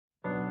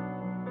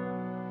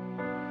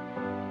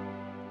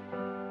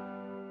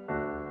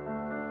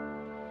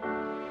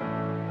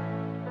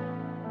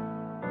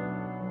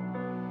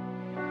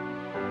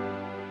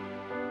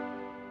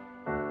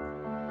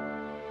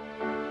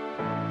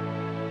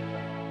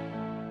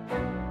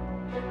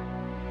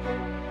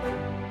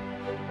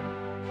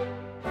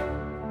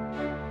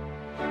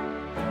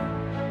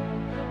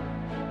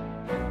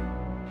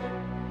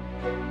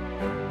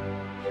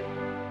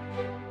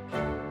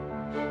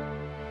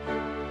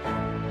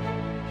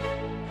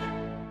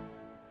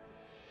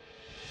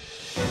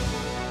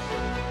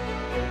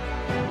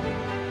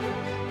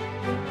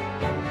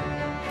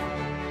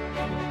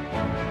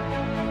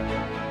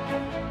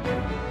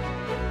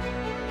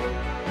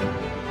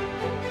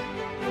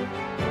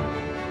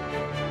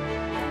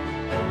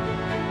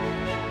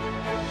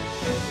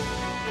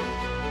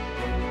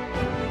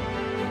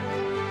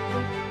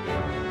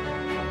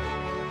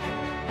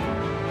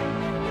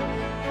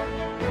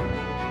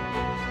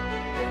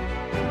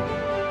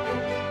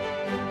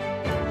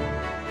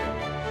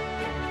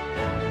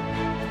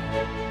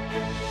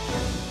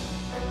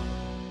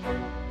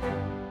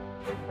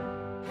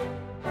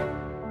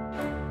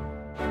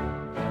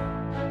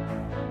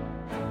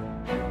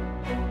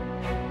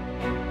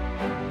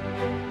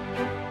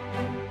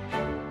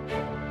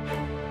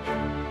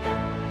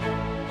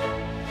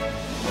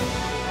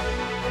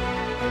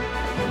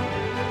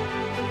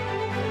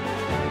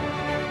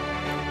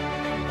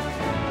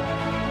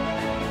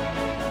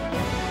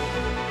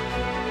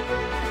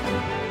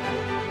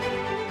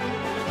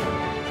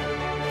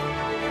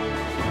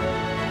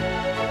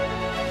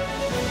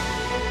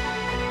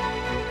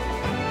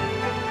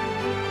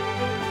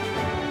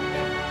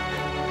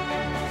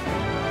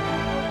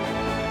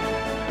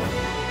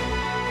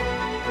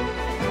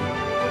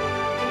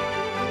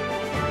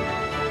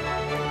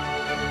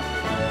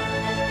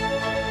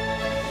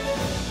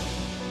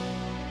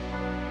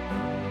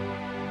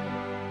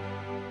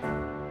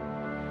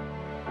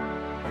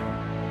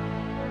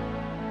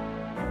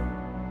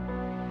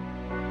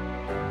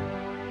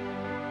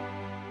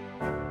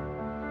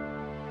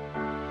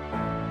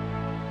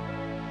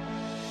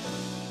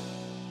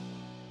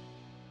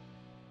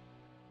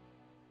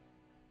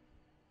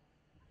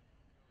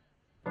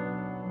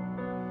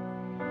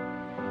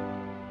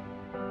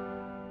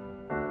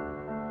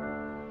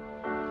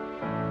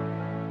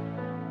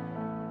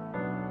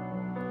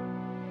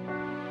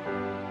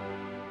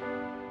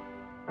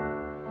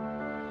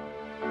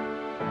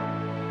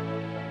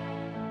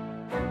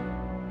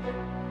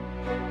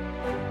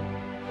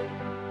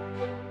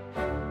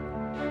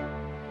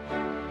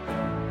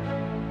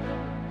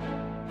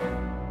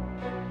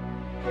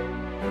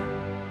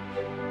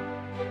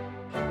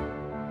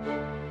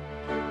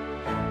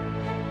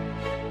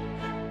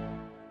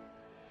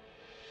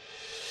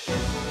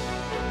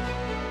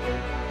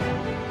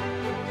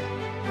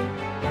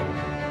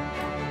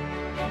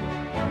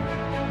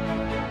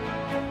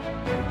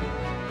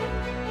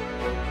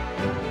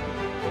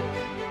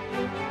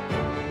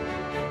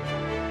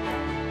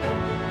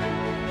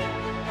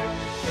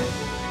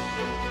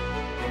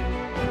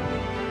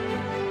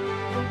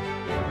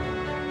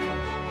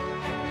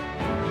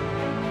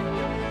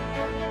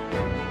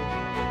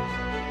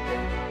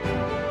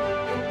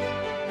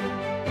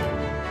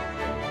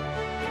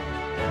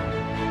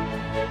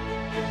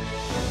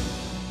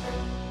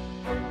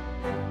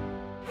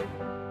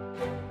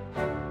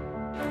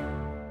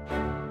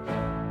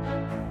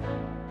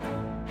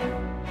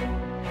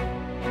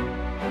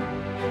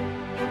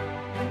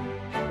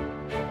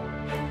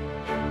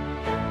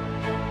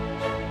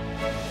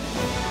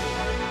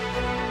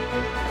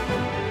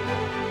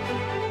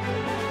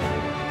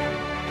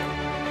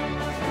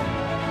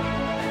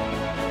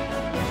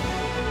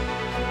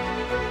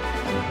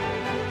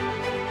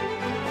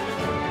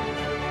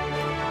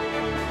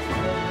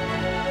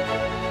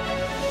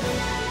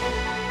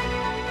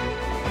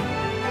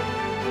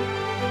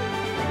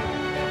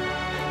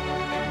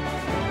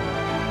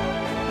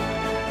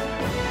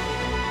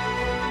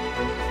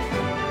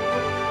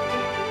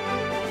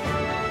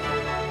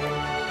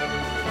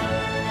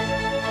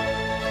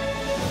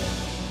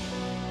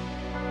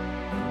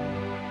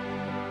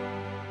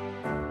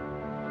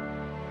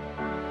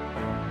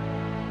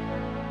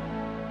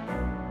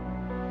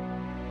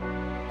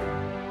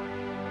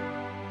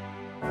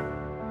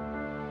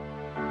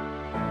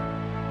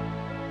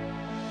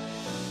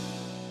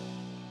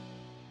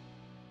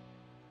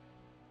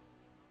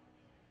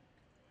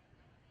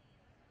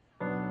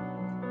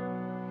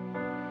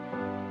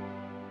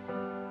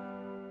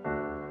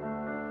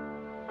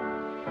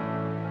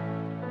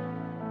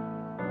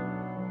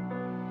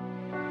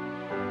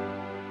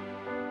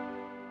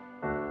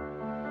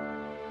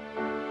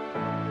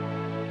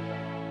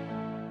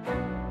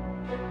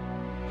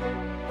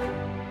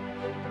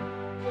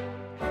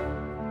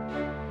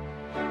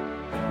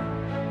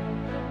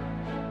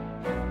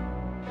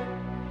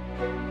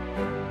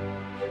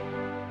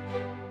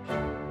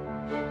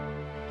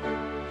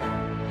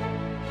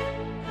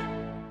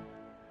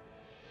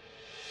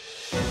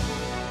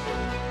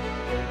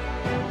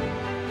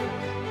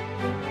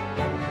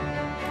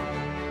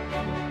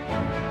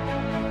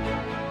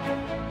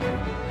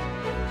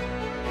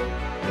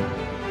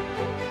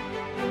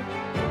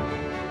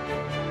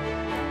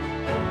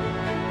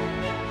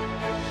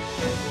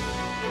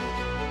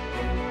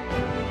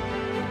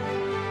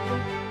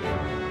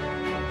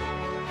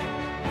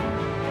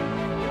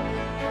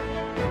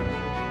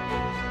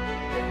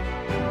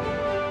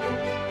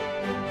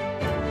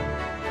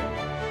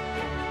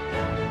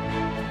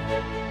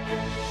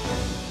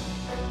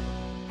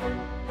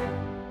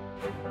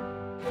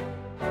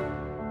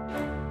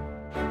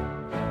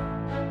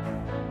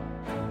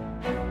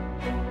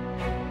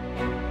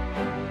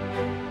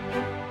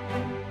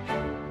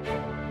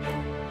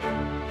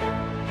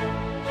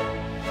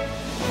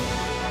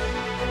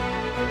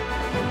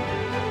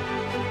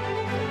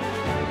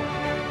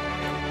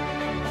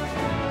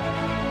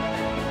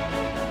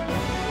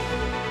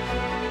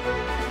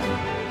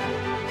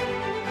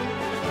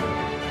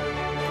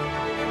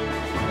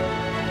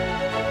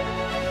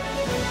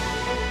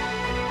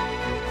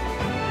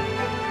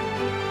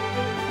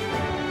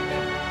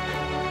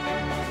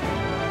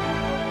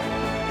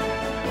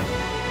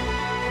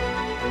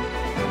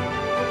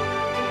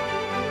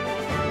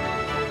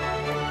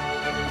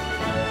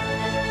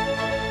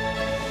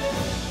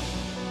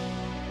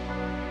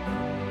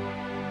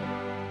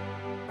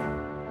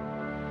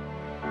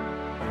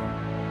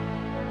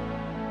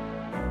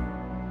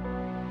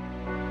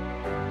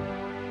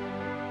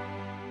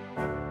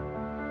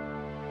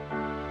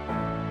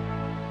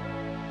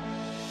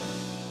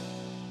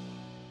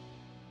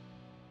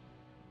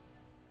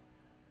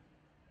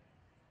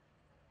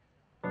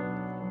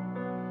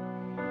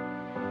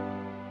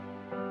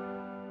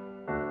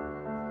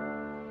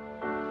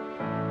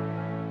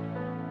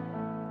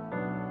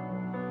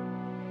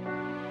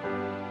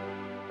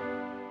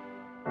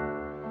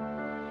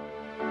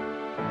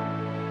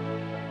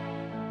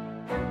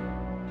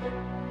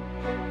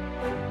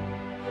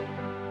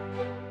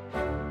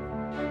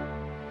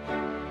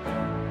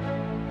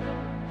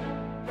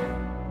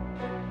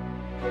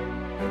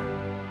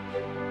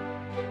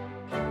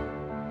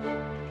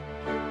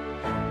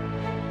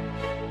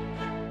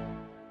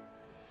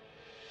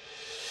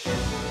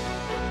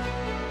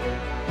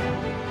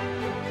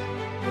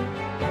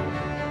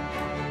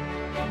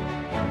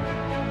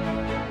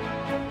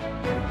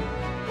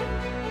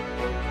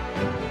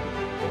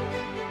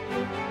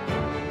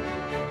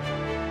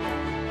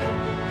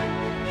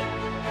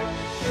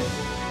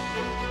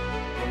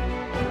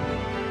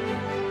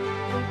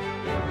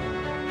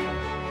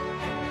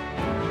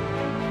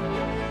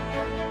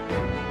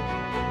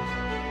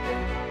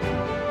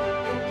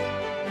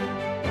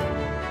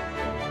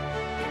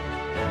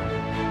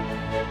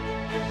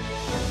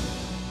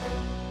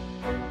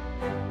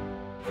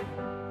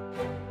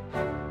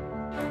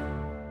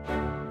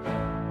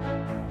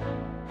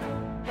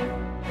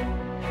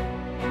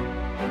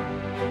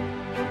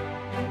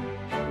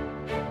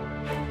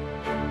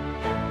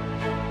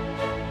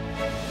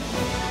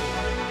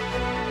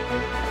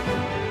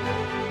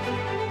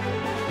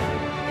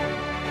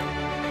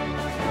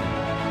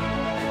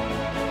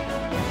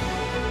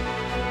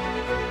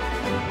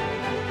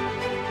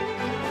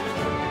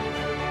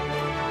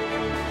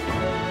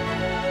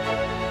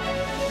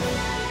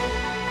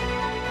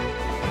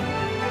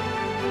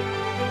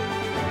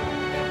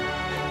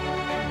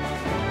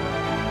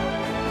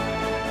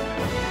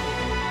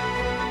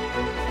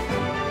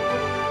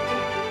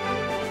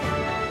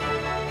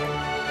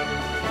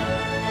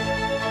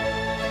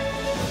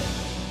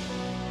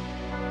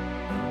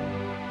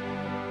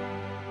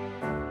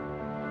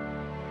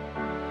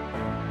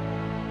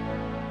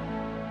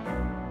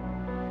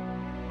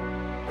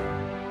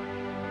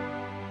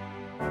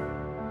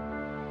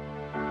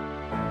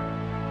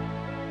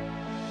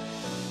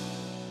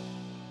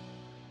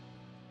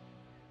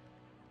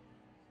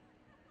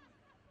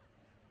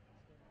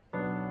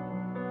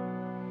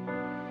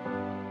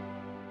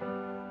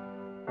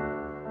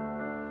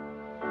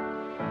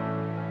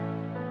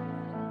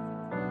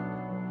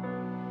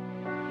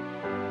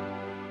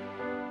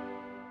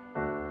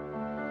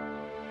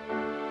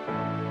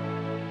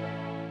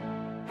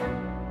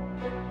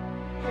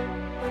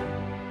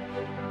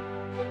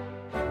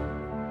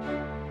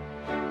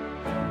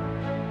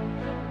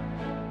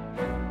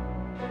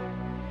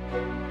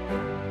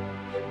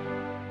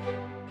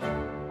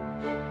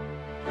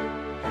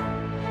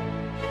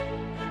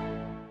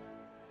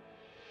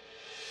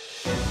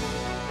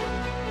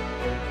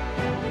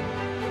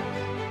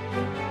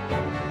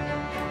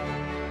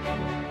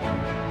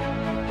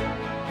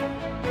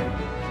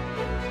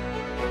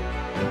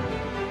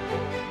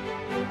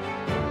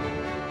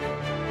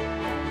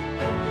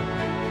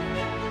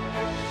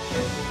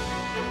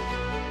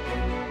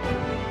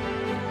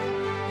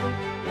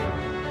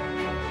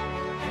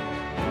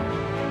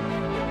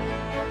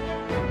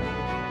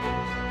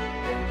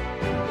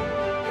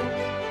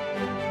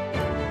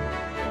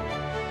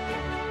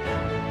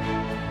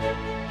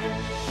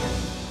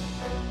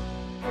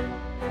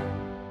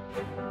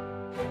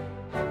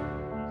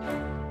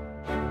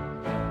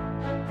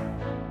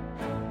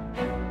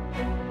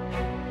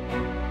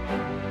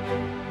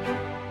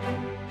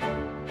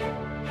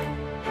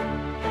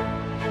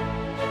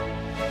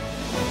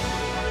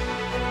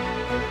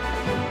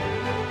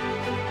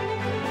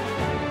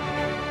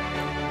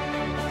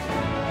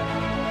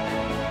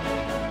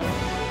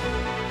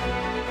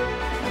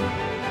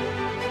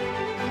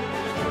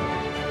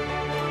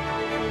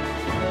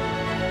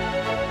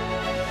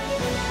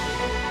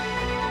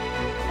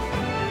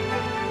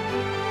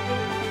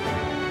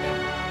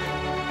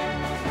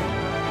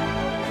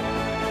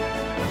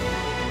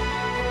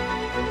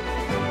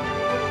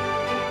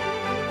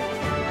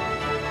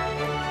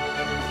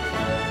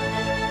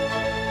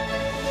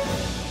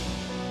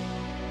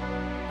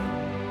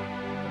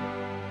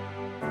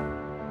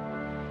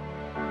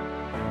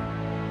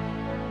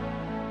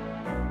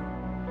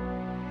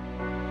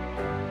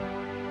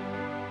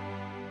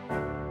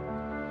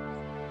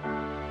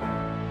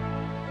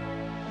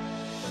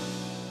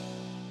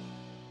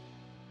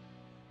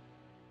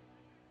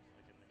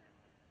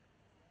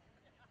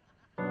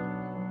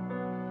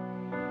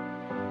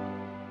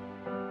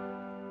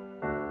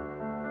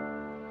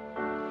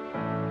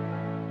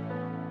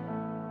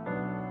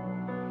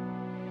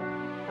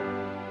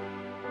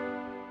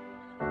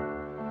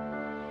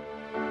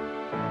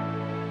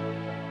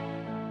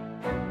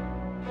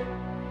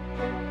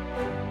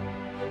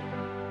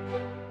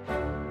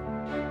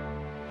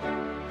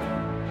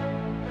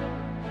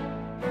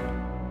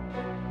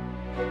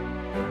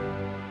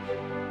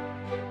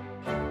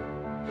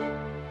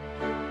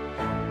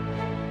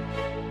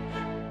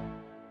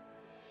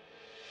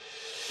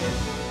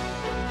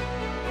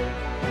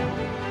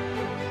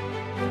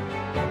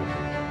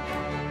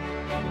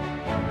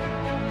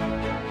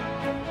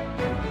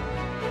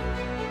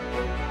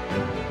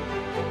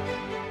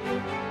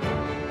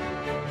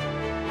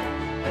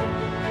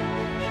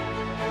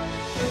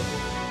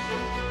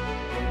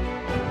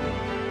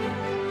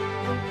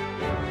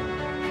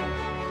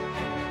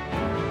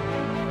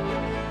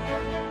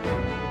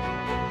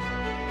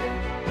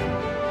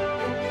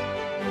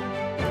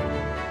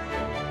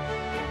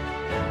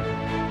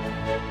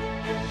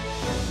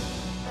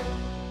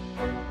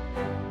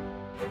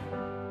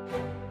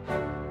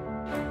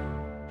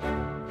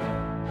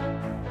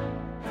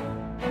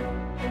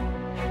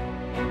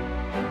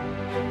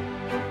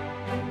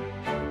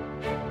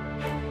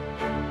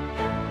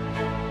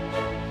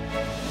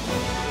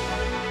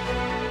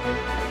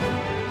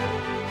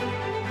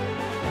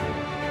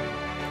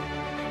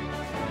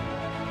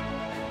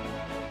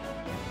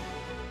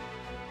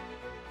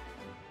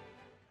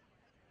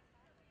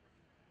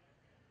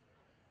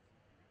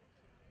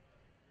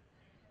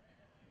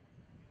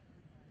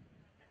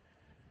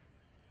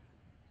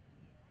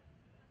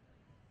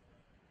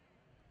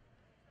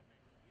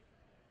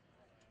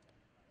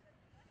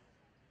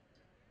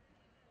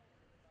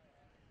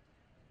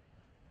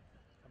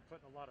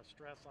putting a lot of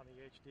stress on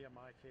the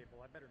HDMI cable.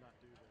 I better not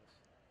do this.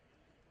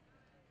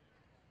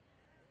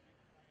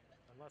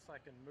 Unless I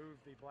can move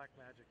the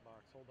Blackmagic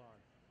box. Hold on.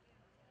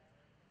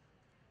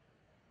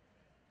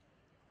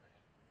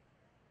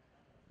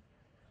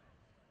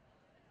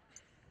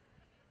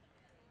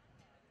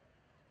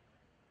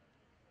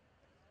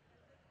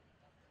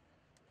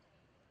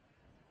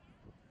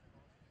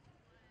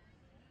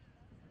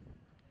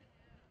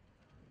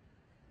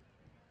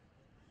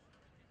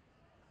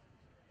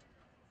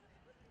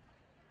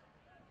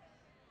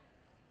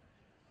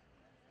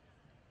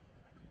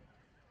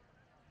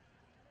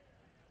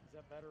 Is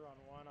that better on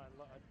one? I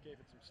gave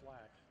it some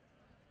slack.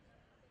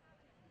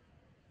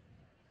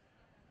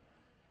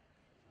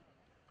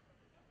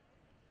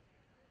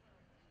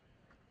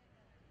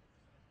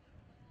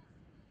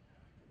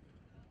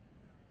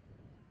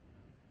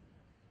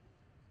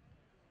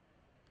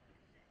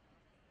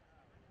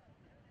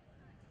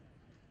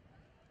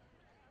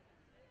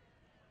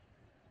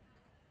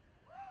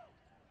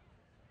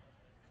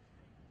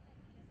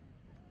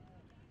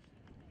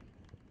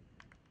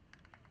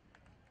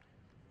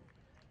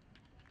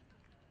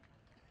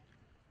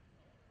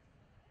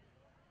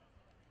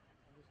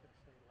 I'm just going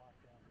to stay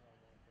locked down here. I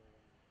won't go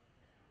in.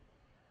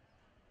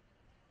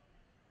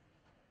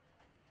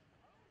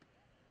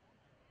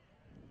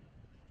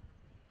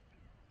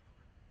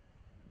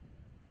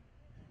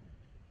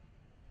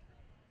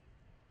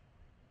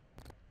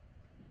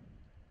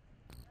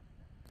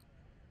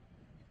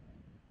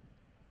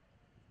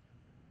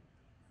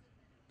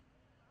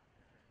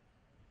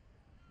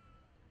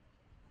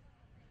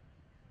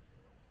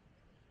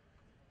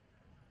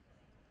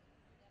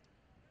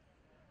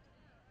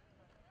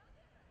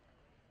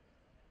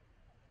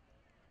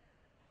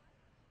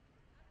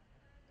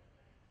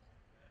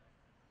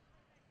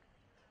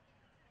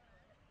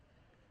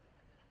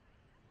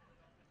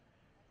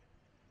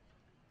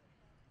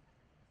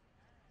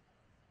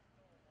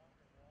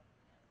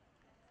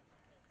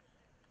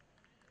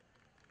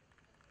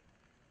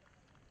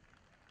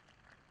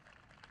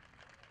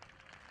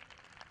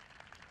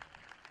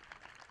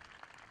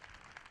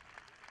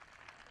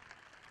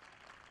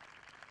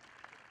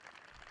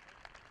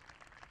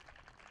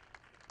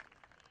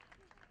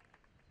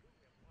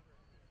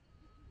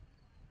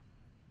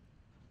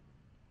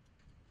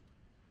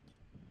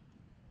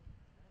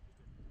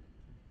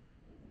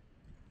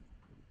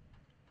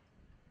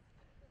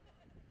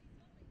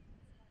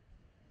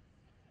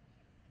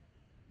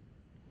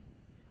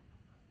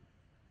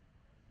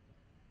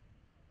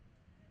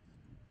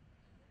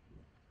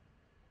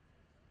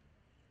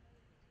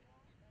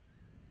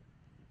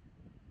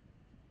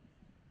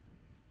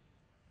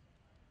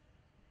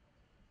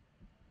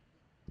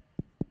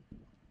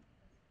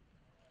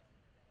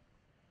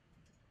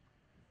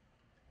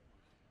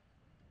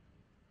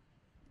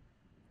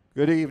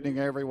 Good evening,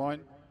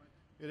 everyone.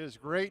 It is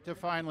great to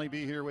finally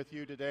be here with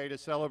you today to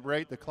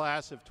celebrate the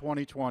class of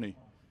 2020.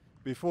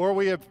 Before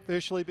we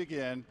officially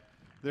begin,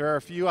 there are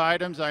a few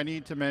items I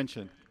need to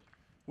mention.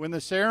 When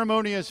the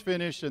ceremony is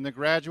finished and the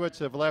graduates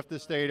have left the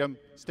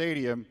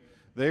stadium,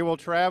 they will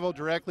travel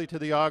directly to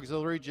the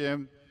auxiliary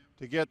gym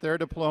to get their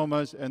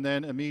diplomas and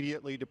then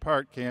immediately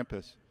depart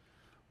campus.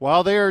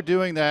 While they are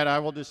doing that, I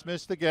will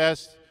dismiss the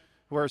guests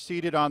who are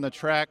seated on the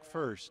track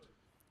first.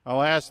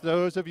 I'll ask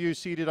those of you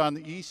seated on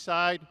the east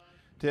side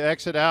to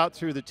exit out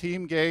through the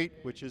team gate,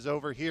 which is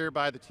over here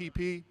by the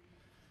TP,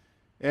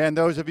 and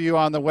those of you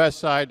on the west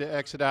side to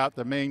exit out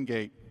the main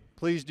gate.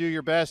 Please do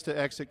your best to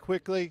exit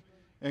quickly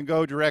and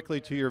go directly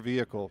to your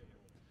vehicle.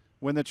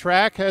 When the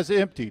track has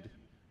emptied,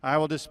 I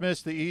will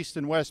dismiss the east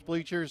and west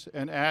bleachers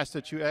and ask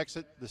that you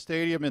exit the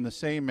stadium in the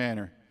same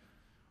manner.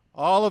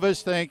 All of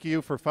us thank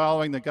you for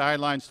following the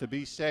guidelines to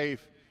be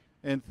safe,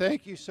 and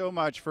thank you so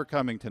much for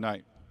coming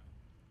tonight.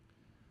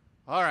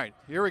 All right,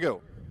 here we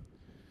go.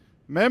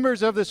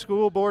 Members of the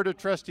School Board of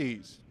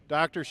Trustees,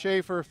 Dr.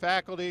 Schaefer,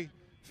 faculty,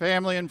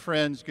 family, and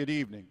friends, good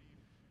evening,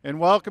 and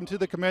welcome to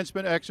the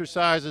commencement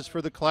exercises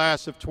for the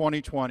class of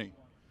 2020.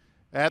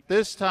 At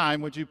this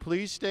time, would you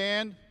please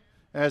stand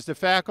as the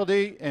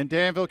faculty and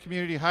Danville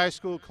Community High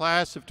School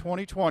class of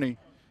 2020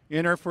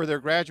 enter for their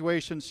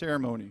graduation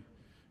ceremony.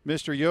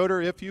 Mr.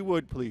 Yoder, if you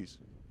would, please.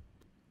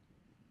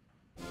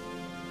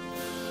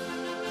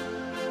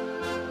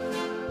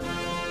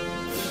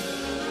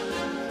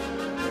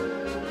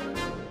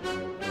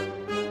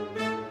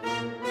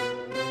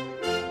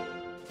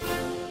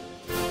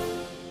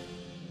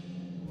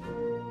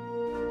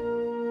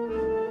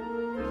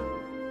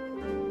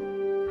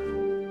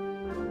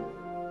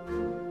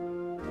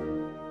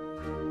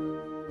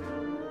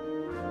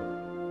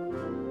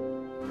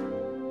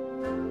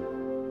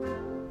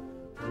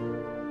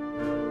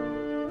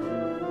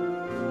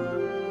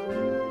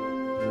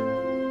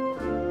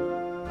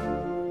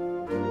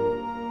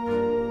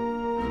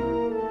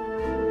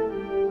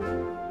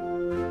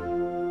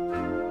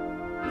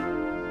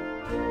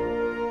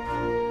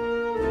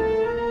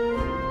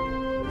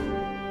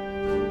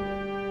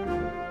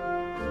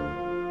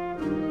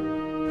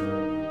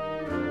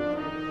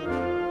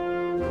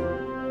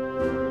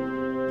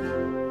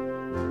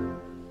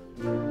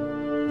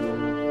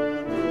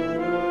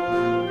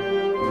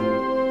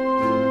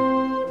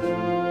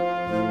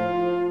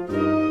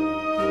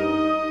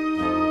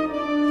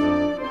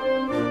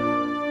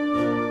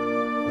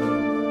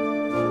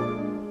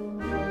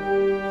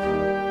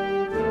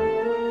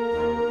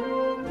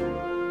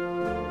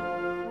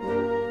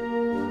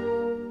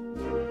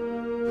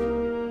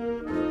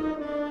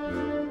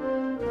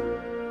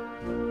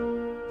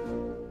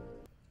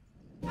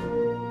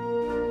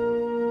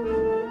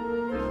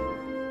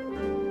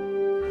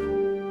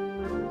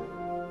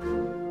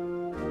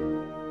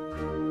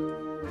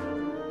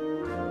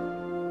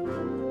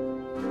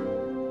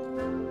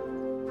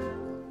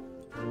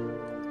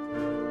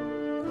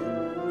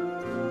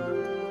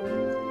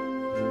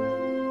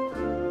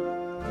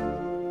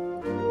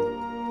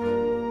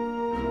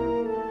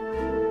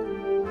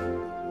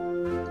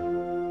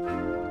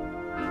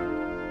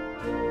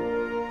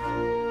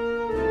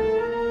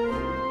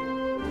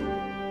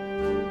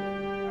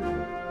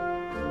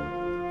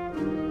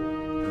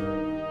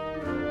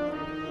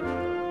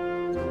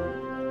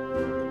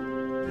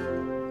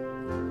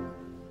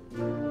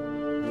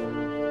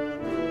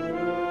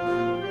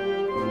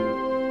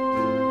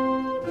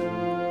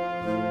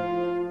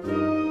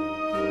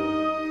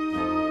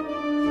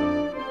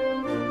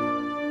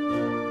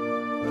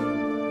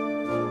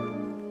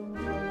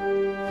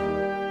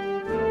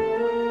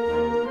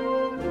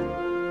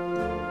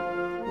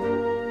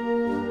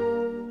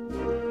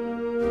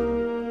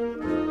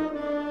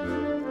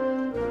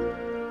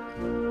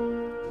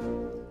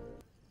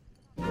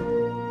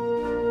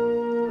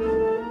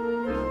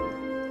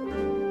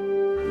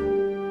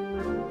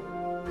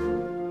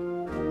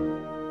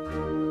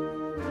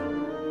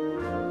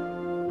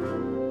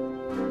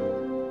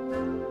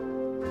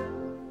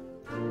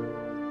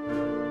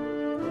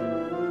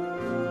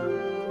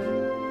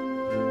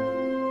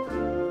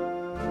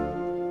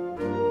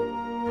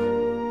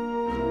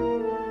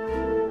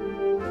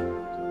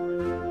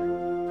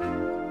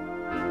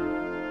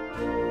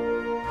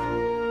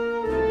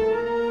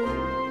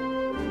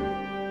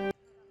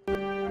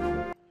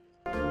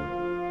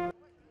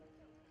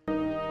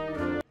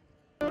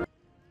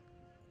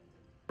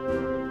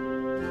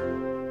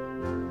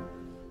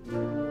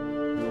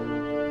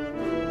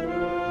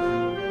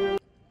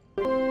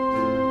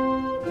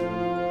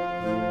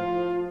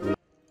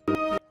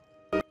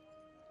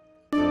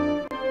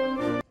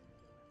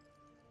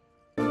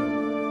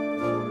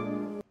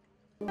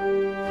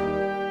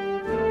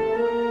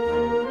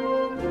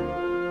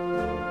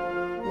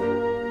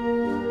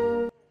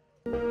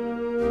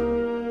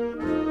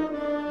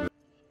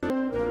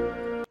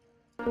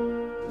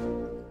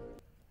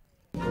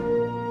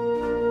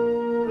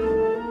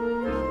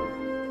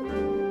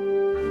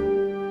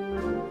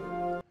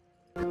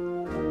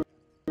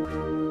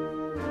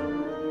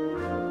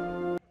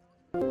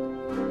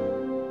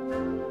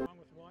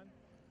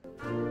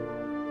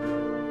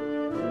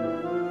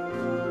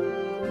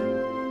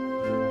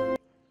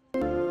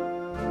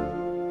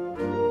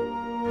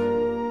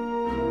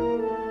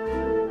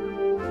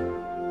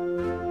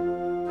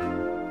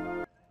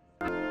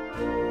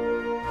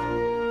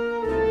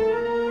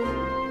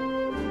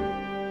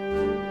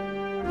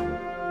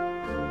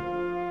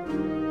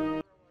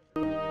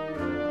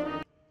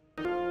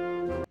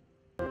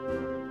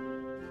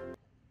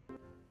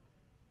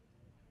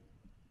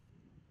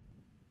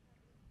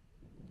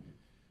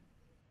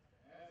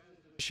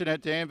 tradition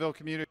at Danville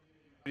Community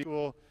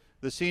School,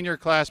 the senior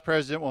class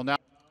president will now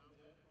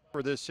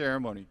for this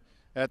ceremony.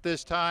 At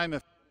this time,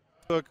 if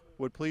Cook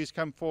would please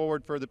come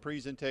forward for the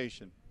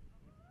presentation.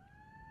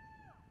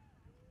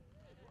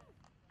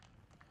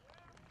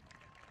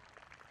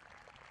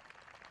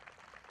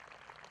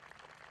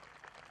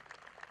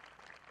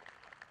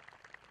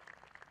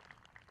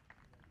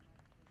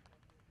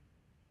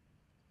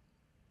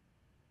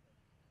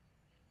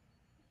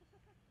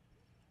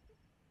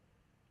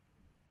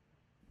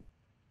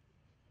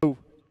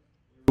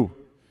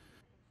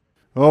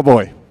 Oh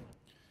boy.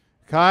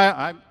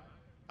 Kyle,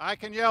 I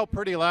can yell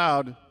pretty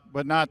loud,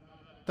 but not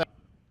that.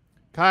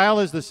 Kyle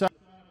is the son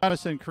of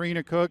Madison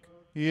Karina Cook.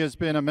 He has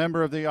been a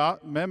member of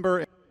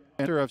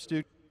of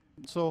Student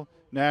Council,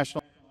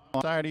 National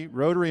Society,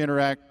 Rotary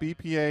Interact,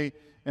 BPA,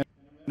 and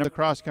the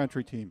cross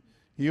country team.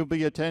 He will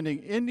be attending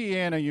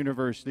Indiana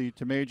University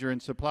to major in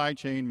supply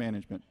chain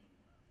management.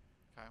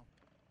 Kyle.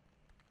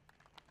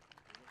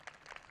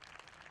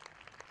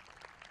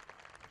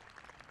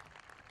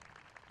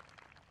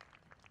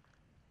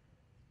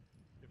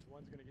 If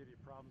one's going to give you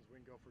problems, we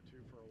can go for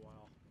two for a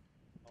while.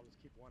 I'll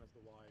just keep one as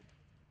the wide.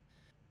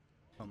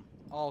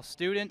 All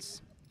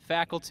students,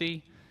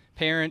 faculty,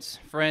 parents,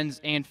 friends,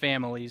 and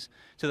families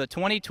to the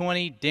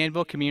 2020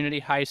 Danville Community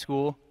High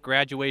School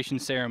graduation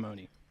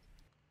ceremony.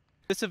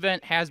 This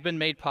event has been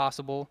made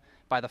possible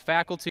by the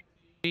faculty,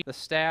 the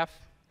staff,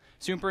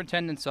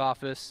 superintendent's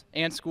office,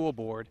 and school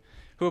board,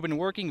 who have been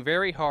working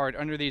very hard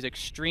under these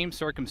extreme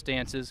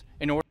circumstances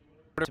in order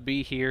to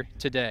be here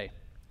today.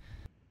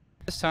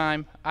 This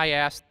time, I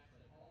ask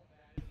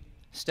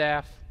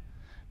staff,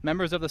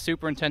 members of the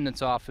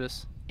superintendent's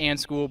office, and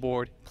school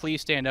board,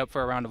 please stand up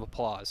for a round of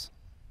applause.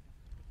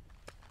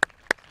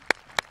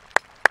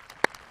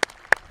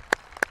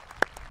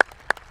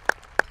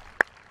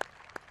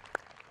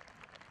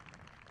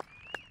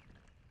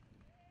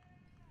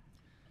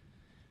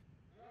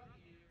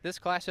 This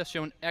class has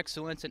shown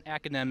excellence in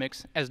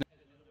academics as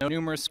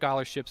numerous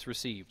scholarships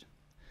received.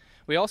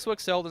 We also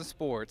excelled in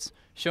sports,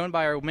 shown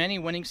by our many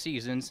winning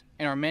seasons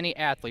and our many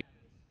athletes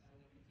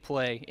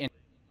play in.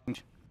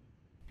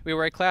 We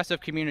were a class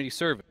of community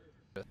service,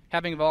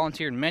 having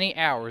volunteered many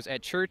hours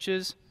at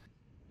churches,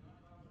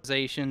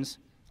 organizations,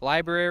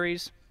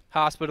 libraries,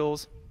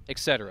 hospitals,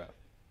 etc.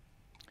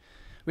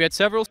 We had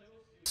several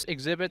students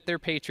exhibit their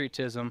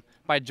patriotism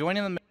by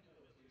joining the military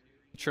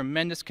with a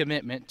tremendous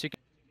commitment to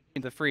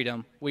the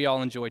freedom we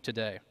all enjoy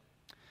today.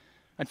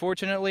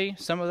 Unfortunately,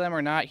 some of them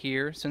are not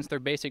here since their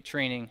basic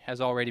training has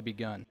already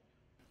begun.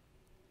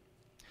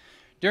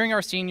 During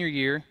our senior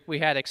year, we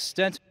had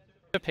extensive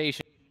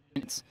participation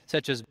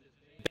such as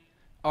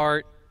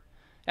art,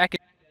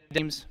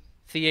 academics,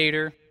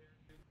 theater,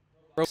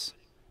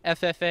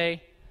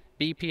 FFA,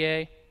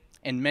 BPA,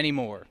 and many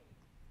more.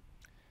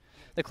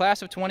 The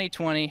class of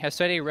 2020 has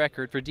set a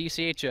record for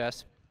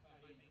DCHS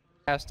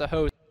as to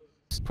host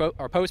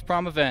our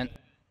post-prom event,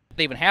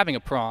 even having a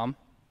prom,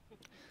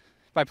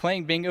 by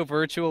playing bingo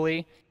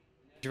virtually,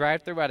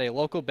 drive-through at a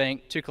local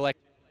bank to collect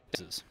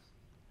buses.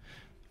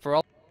 For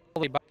all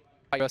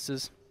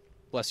buses,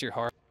 bless your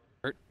heart.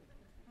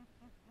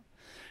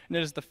 And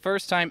it is the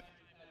first time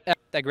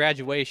that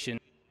graduation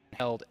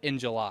held in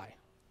July.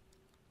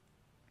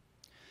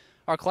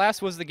 Our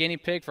class was the guinea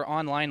pig for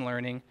online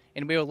learning,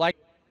 and we would like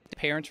to thank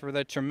parents for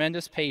the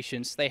tremendous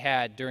patience they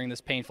had during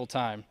this painful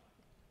time.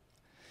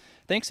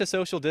 Thanks to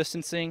social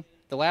distancing,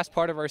 the last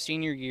part of our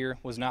senior year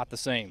was not the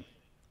same.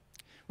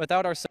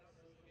 Without our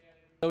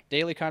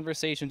daily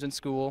conversations in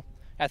school,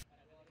 at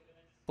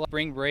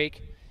spring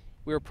break,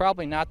 we were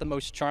probably not the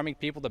most charming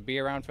people to be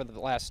around for the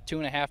last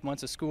 2.5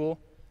 months of school,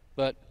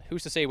 but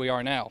who's to say we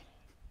are now?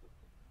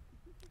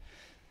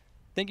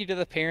 Thank you to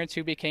the parents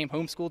who became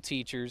homeschool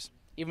teachers,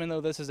 even though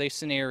this is a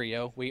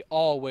scenario we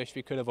all wish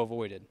we could have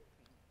avoided.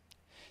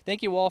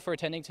 Thank you all for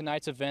attending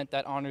tonight's event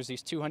that honors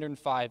these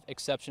 205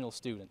 exceptional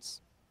students.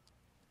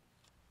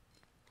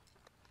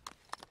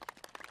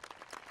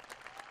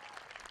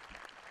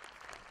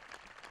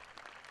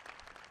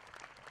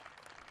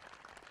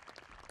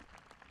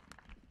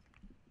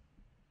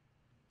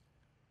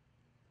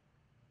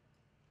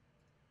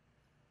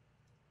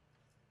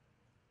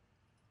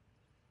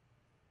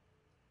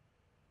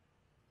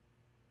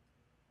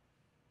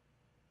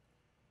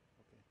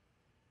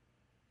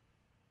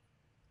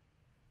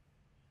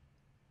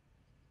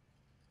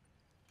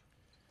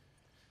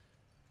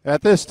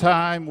 At this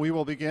time, we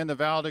will begin the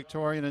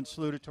valedictorian and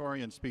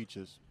salutatorian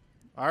speeches.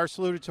 Our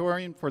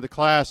salutatorian for the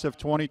class of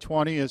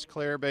 2020 is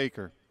Claire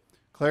Baker.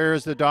 Claire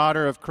is the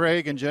daughter of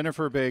Craig and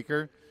Jennifer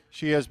Baker.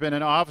 She has been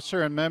an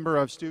officer and member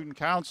of Student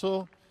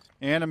Council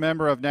and a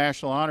member of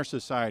National Honor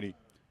Society,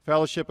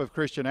 Fellowship of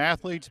Christian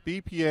Athletes,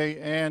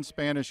 BPA, and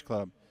Spanish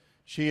Club.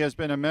 She has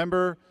been a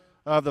member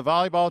of the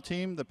volleyball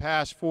team the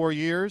past 4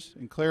 years,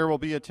 and Claire will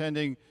be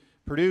attending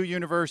Purdue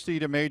University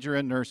to major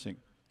in nursing.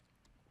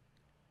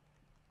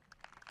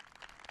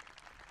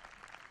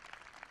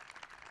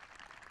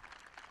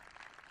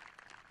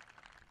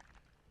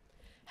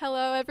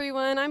 Hello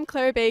everyone, I'm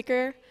Claire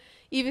Baker.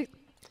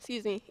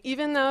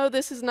 Even though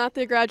this is not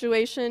the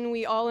graduation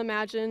we all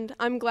imagined,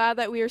 I'm glad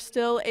that we are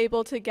still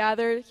able to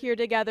gather here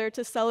together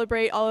to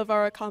celebrate all of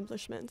our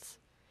accomplishments.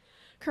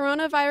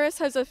 Coronavirus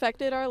has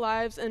affected our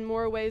lives in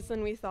more ways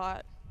than we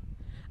thought.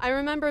 I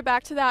remember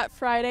back to that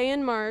Friday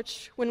in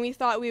March when we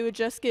thought we would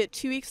just get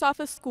 2 weeks off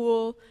of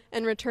school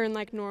and return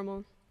like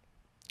normal.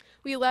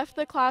 We left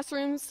the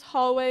classrooms,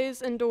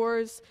 hallways, and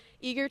doors,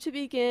 eager to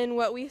begin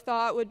what we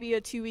thought would be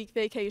a 2-week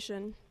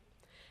vacation.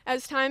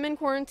 As time in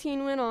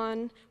quarantine went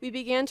on, we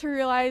began to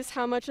realize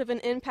how much of an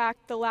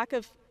impact the lack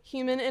of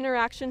human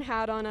interaction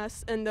had on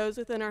us and those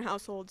within our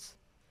households.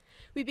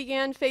 We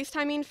began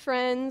FaceTiming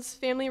friends,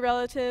 family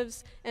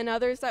relatives, and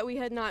others that we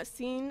had not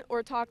seen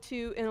or talked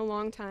to in a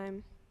long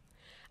time.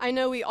 I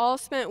know we all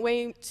spent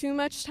way too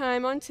much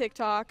time on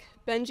TikTok,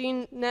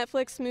 binging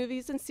Netflix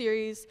movies and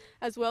series,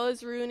 as well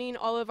as ruining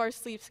all of our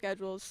sleep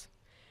schedules.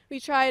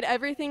 We tried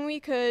everything we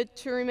could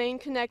to remain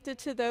connected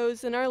to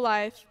those in our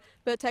life,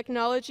 but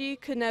technology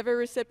could never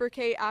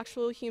reciprocate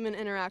actual human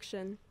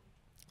interaction.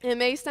 It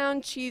may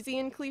sound cheesy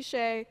and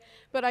cliche,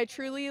 but I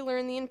truly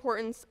learned the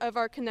importance of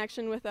our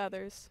connection with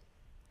others.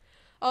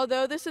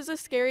 Although this is a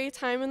scary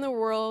time in the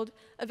world,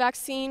 a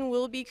vaccine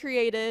will be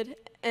created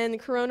and the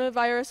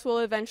coronavirus will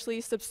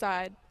eventually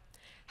subside.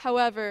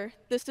 However,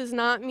 this does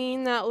not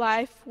mean that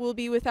life will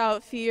be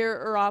without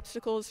fear or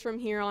obstacles from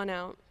here on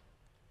out.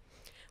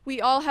 We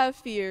all have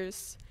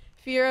fears.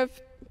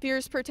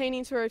 Fears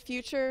pertaining to our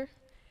future,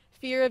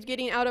 fear of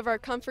getting out of our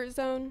comfort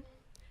zone,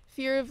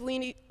 fear of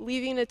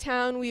leaving a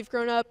town we've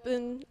grown up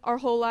in our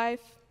whole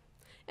life,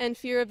 and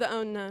fear of the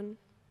unknown.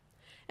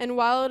 And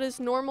while it is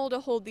normal to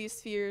hold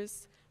these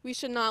fears, we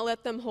should not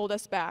let them hold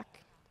us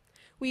back.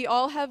 We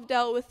all have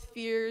dealt with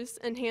fears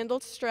and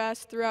handled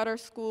stress throughout our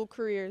school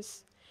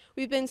careers.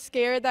 We've been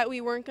scared that we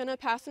weren't going to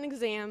pass an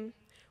exam,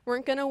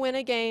 weren't going to win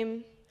a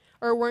game,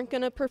 or weren't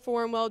going to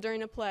perform well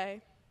during a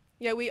play.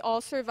 Yet we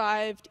all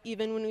survived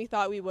even when we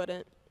thought we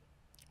wouldn't.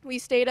 We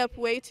stayed up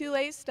way too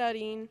late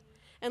studying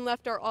and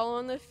left our all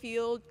on the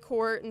field,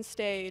 court, and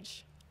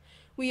stage.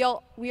 We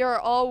are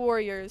all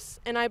warriors,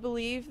 and I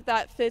believe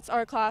that fits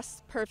our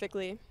class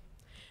perfectly.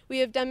 We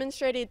have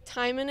demonstrated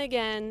time and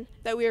again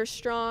that we are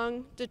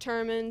strong,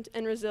 determined,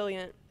 and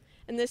resilient,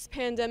 and this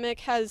pandemic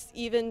has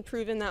even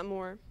proven that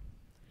more.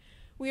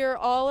 We are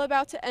all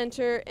about to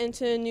enter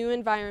into a new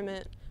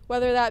environment,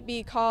 whether that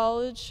be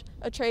college,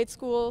 a trade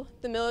school,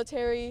 the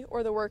military,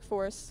 or the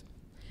workforce.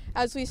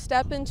 As we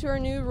step into our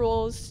new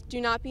roles,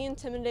 do not be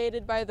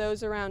intimidated by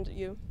those around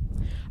you.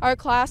 Our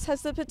class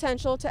has the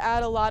potential to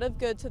add a lot of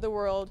good to the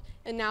world,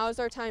 and now is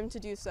our time to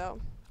do so.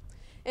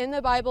 In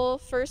the Bible,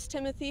 1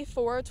 Timothy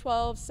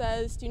 4:12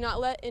 says, "Do not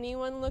let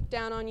anyone look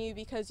down on you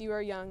because you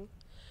are young."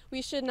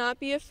 We should not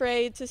be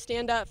afraid to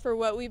stand up for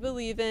what we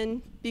believe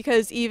in,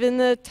 because even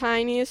the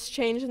tiniest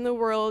change in the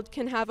world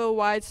can have a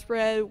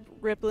widespread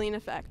rippling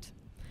effect.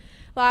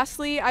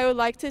 Lastly, I would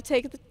like to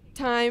take the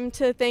time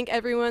to thank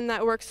everyone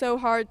that worked so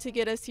hard to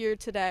get us here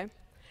today.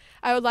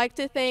 I would like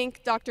to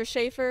thank Dr.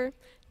 Schaefer,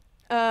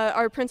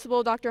 our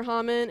principal, Dr.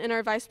 Hammond, and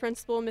our vice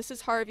principal,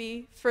 Mrs.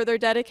 Harvey, for their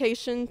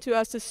dedication to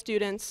us as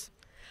students.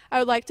 I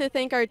would like to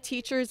thank our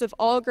teachers of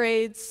all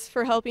grades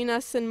for helping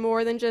us in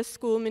more than just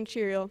school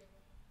material.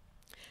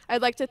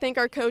 I'd like to thank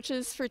our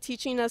coaches for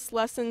teaching us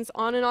lessons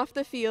on and off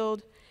the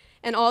field,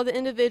 and all the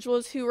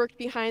individuals who worked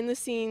behind the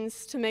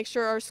scenes to make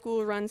sure our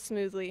school runs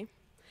smoothly.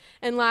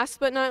 And last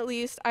but not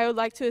least, I would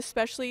like to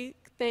especially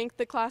thank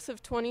the class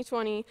of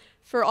 2020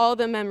 for all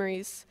the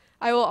memories.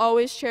 I will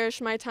always cherish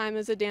my time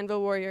as a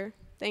Danville Warrior.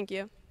 Thank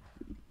you.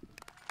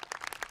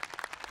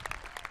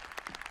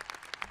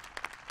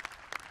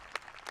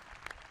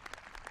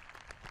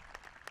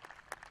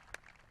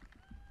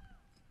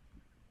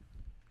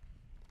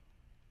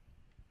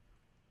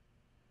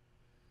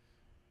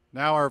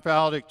 Now our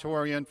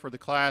valedictorian for the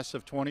class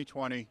of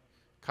 2020,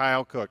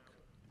 Kyle Cook.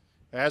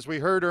 As we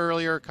heard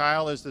earlier,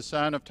 Kyle is the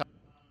son of Tom,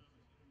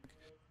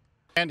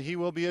 and he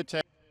will be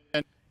attending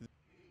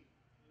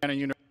Indiana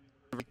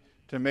University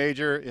to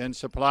major in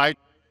supply.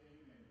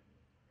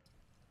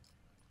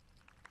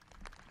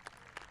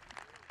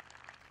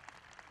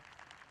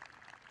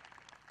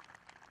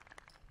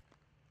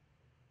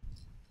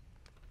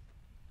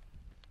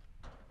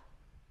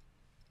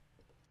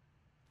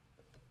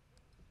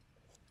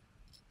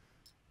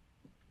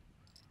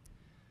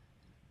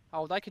 I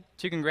would like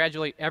to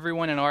congratulate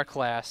everyone in our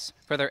class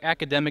for their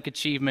academic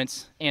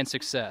achievements and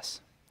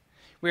success.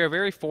 We are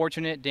very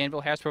fortunate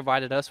Danville has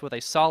provided us with a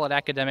solid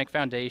academic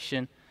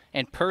foundation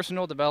and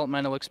personal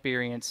developmental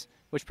experience,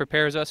 which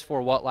prepares us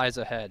for what lies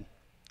ahead.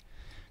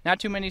 Not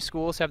too many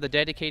schools have the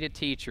dedicated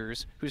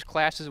teachers whose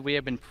classes we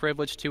have been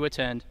privileged to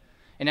attend,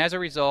 and as a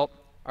result,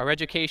 our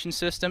education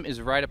system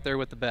is right up there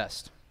with the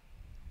best.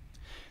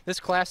 This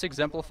class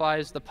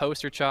exemplifies the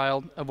poster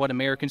child of what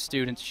American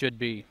students should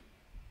be.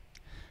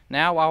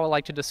 Now I would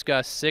like to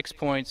discuss 6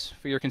 points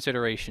for your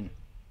consideration.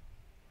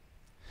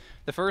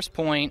 The first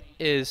point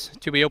is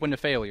to be open to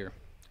failure.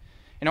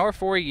 In our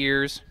 4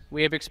 years,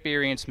 we have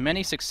experienced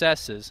many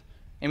successes,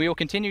 and we will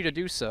continue to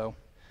do so,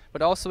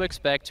 but also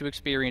expect to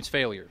experience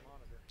failure.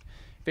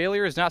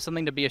 Failure is not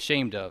something to be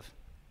ashamed of.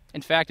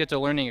 In fact, it's a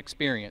learning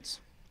experience.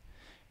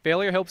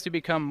 Failure helps you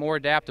become more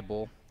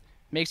adaptable,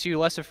 makes you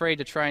less afraid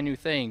to try new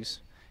things,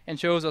 and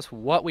shows us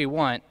what we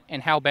want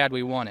and how bad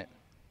we want it.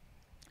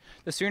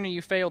 The sooner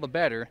you fail, the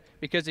better,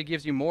 because it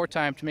gives you more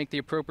time to make the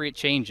appropriate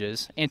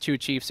changes and to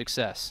achieve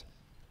success.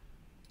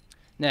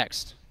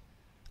 Next,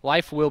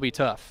 life will be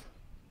tough.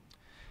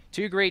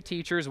 Two great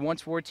teachers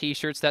once wore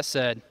t-shirts that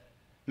said,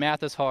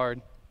 "Math is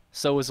hard,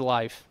 so is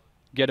life.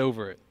 Get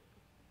over it."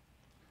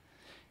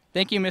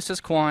 Thank you,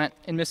 Mrs. Quant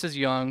and Mrs.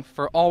 Young,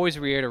 for always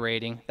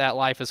reiterating that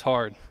life is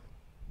hard.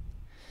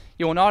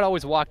 You will not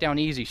always walk down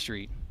easy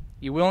street.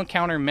 You will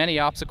encounter many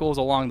obstacles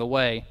along the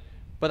way,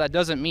 but that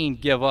doesn't mean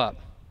give up.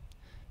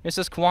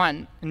 Mrs.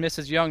 Quant and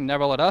Mrs. Young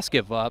never let us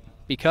give up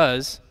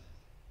because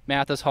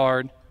math is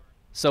hard,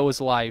 so is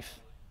life.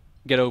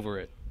 Get over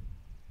it.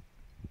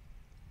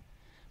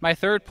 My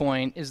third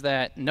point is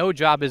that no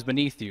job is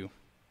beneath you.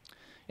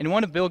 In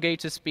one of Bill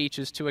Gates'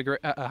 speeches to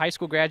a high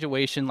school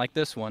graduation like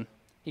this one,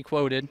 he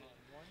quoted,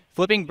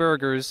 "Flipping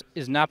burgers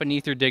is not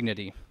beneath your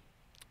dignity."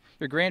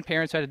 Your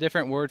grandparents had a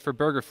different word for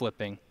burger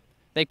flipping.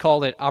 They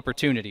called it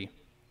opportunity.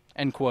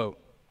 End quote.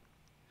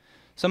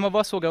 Some of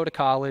us will go to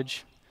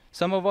college.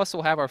 Some of us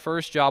will have our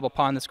first job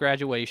upon this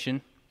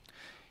graduation.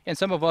 And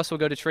some of us will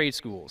go to trade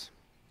schools.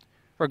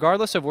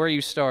 Regardless of where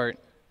you start,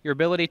 your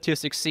ability to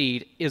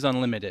succeed is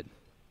unlimited.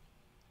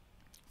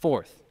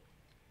 Fourth,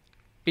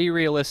 be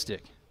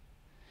realistic.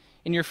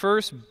 In your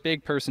first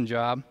big person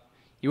job,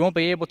 you won't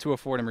be able to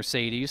afford a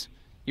Mercedes,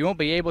 you won't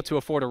be able to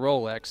afford a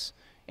Rolex,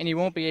 and you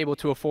won't be able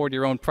to afford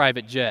your own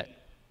private jet.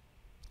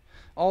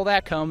 All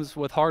that comes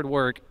with hard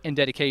work and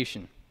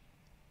dedication.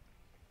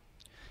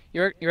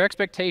 Your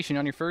expectation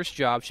on your first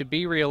job should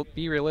be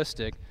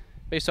realistic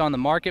based on the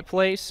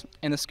marketplace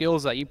and the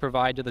skills that you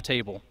provide to the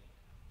table.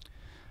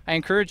 I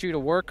encourage you to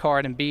work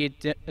hard and be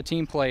a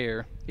team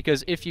player,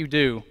 because if you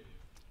do,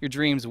 your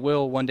dreams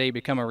will one day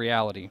become a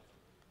reality.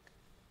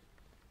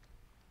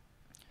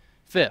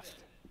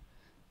 Fifth,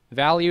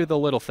 value the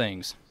little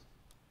things.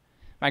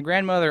 My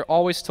grandmother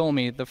always told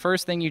me the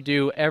first thing you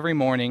do every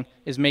morning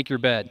is make your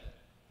bed.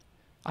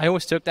 I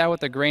always took that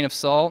with a grain of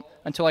salt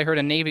until I heard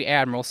a Navy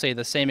admiral say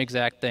the same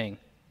exact thing.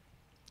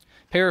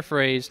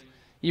 Paraphrased,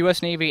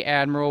 U.S. Navy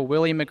Admiral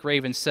William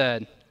McRaven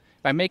said,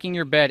 "By making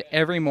your bed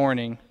every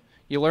morning,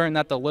 you learn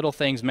that the little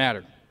things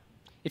matter.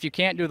 If you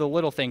can't do the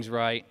little things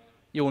right,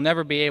 you will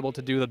never be able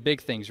to do the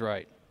big things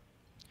right.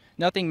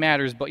 Nothing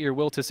matters but your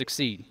will to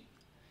succeed.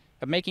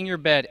 By making your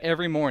bed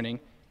every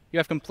morning, you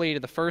have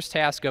completed the first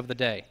task of the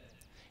day.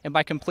 And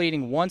by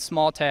completing one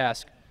small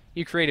task,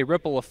 you create a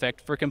ripple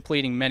effect for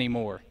completing many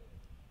more."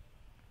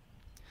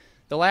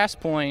 The last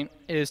point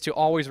is to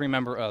always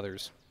remember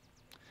others.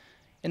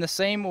 In the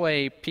same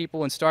way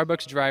people in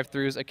Starbucks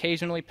drive-thrus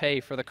occasionally pay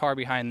for the car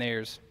behind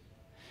theirs,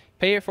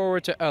 pay it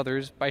forward to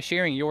others by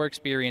sharing your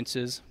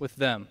experiences with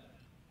them.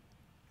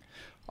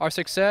 Our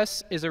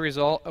success is a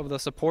result of the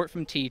support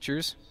from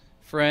teachers,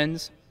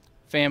 friends,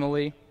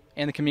 family,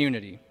 and the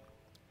community.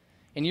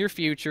 In your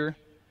future,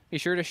 be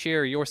sure to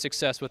share your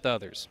success with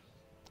others.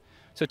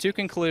 So to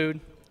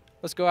conclude,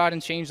 let's go out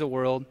and change the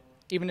world,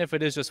 even if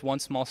it is just one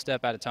small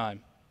step at a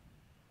time.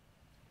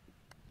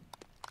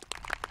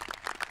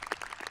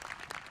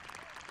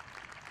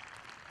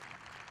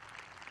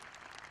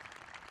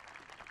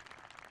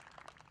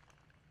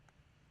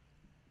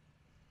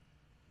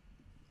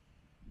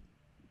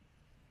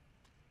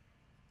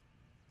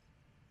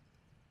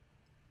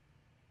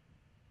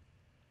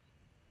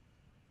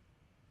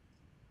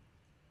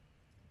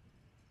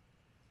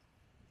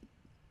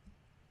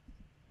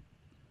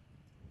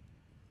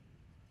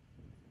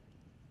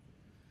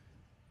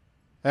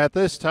 At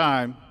this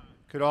time,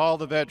 could all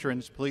the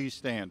veterans please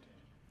stand?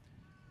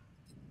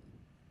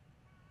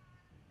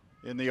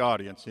 In the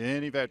audience,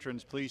 any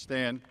veterans, please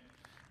stand.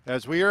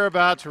 As we are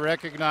about to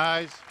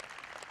recognize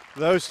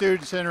those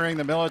students entering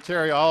the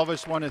military, all of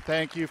us want to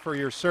thank you for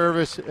your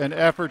service and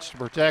efforts to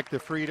protect the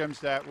freedoms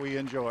that we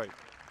enjoy.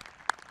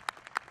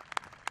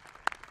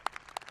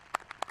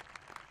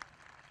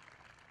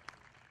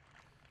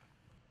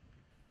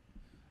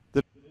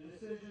 The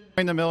decision to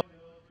join the military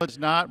is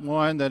not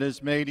one that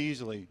is made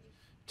easily.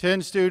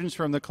 10 students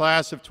from the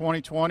class of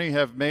 2020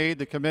 have made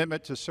the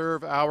commitment to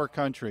serve our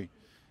country.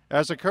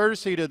 As a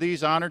courtesy to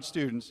these honored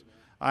students,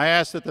 I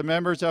ask that the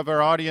members of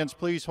our audience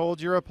please hold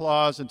your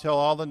applause until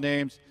all the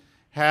names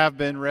have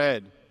been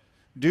read.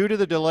 Due to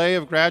the delay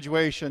of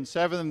graduation,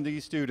 7 of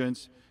these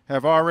students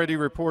have already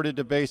reported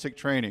to basic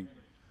training.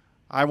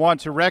 I want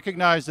to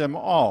recognize them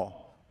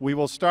all. We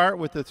will start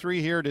with the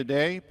 3 here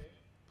today.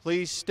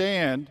 Please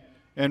stand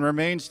and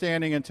remain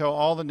standing until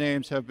all the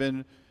names have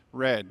been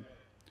read.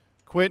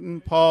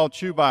 Quentin Paul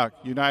Chubak,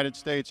 United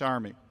States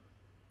Army.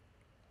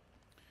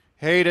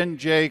 Hayden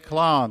J.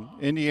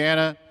 Klon,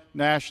 Indiana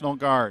National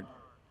Guard.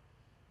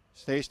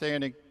 Stay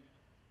standing.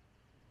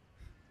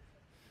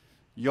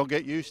 You'll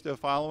get used to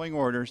following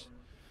orders.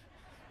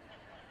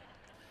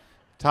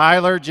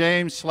 Tyler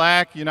James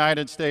Slack,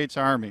 United States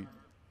Army.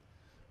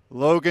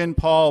 Logan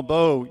Paul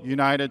Bowe,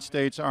 United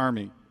States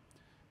Army.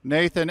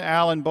 Nathan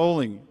Allen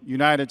Bowling,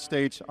 United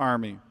States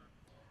Army.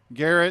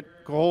 Garrett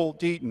Cole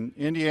Deaton,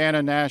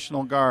 Indiana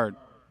National Guard.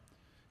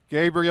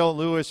 Gabriel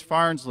Lewis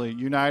Farnsley,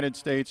 United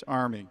States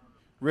Army.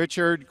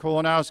 Richard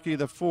Kolonowski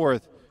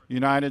IV,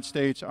 United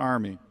States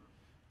Army.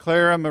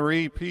 Clara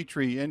Marie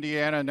Petrie,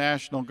 Indiana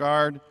National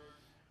Guard.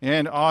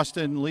 And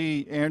Austin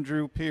Lee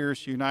Andrew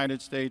Pierce,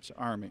 United States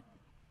Army.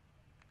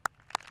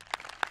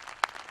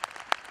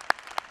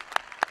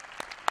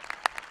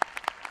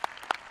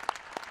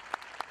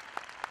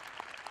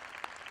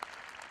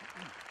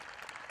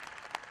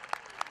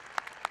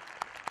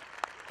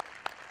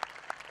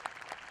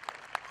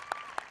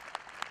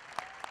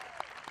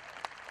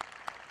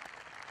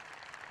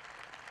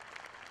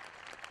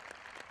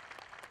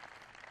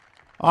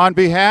 On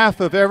behalf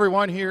of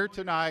everyone here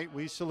tonight,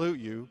 we salute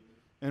you,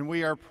 and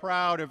we are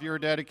proud of your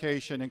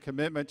dedication and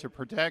commitment to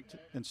protect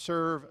and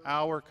serve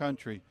our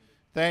country.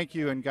 Thank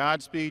you, and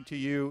Godspeed to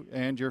you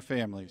and your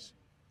families.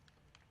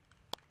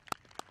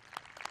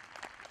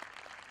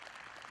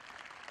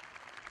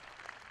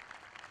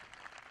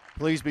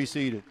 Please be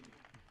seated.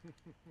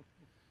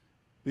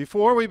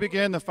 Before we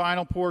begin the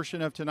final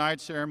portion of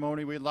tonight's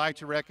ceremony, we'd like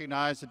to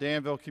recognize the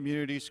Danville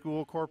Community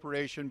School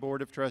Corporation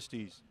Board of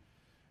Trustees.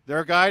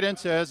 Their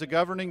guidance as a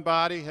governing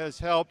body has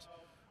helped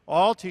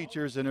all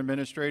teachers and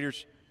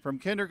administrators from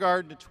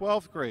kindergarten to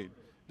 12th grade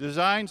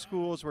design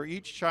schools where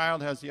each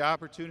child has the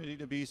opportunity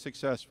to be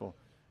successful.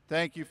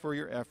 Thank you for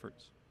your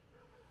efforts.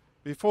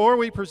 Before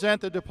we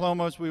present the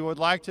diplomas, we would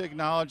like to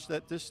acknowledge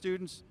that the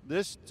students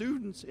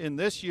in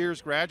this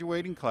year's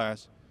graduating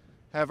class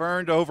have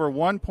earned over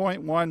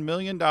 $1.1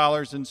 million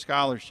in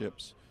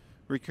scholarships.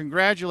 We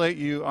congratulate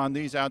you on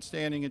these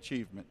outstanding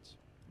achievements.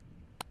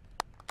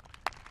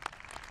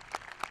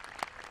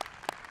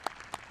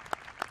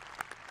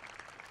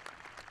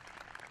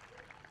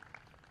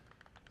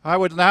 I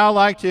would now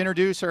like to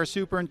introduce our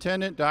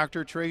superintendent,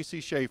 Dr.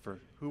 Tracy Schaefer,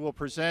 who will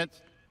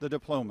present the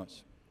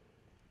diplomas.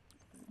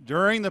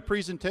 During the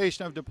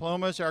presentation of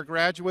diplomas, our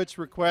graduates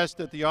request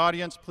that the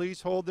audience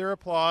please hold their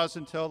applause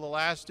until the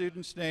last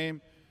student's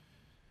name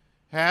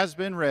has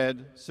been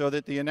read so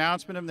that the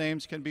announcement of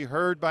names can be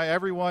heard by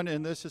everyone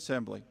in this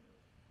assembly.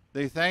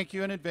 They thank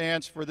you in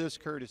advance for this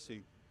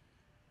courtesy.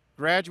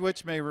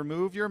 Graduates may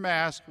remove your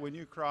mask when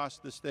you cross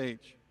the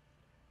stage.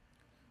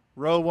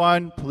 Row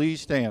 1,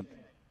 please stand.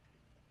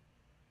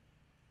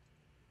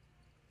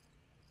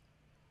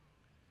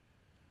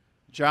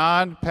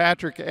 John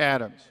Patrick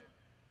Adams.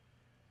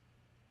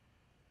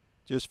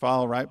 Just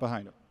follow right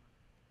behind him.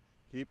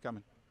 Keep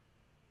coming.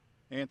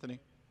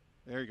 Anthony,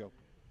 there you go.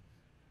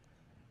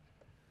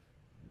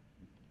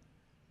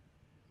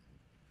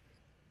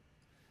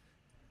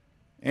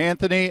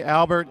 Anthony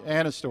Albert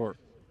Anastor.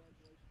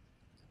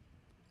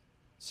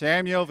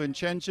 Samuel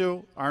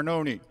Vincenzo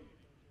Arnone.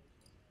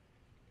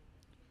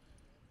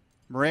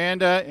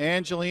 Miranda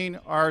Angeline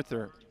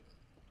Arthur.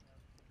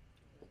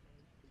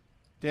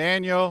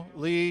 Daniel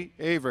Lee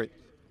Averett.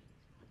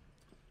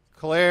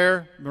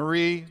 Claire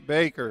Marie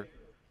Baker.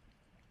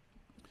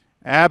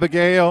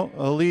 Abigail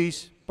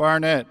Elise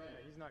Barnett.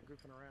 He's not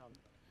goofing around.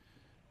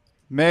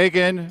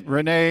 Megan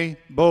Renee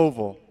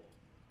Boval.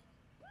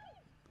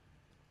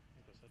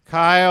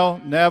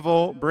 Kyle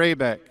Neville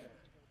Brabeck.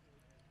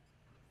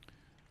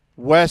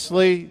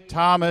 Wesley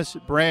Thomas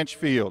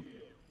Branchfield.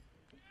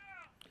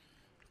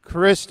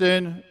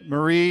 Kristen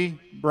Marie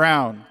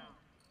Brown.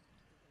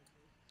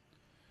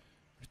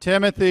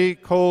 Timothy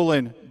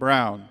Colin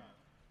Brown.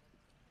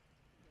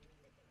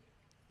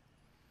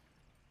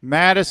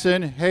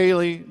 Madison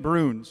Haley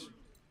Bruns.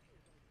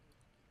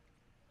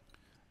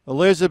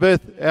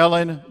 Elizabeth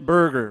Ellen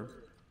Berger.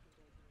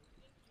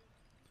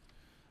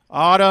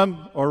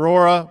 Autumn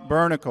Aurora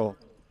Bernicle.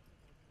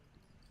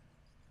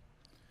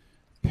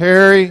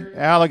 Perry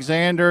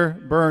Alexander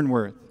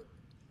Burnworth.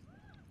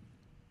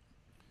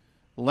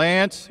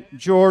 Lance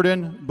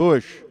Jordan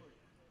Bush.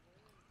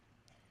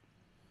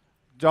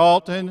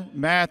 Dalton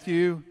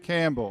Matthew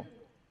Campbell.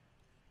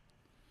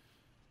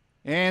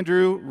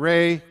 Andrew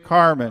Ray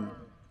Carmen.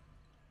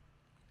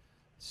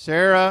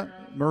 Sarah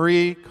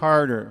Marie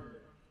Carter.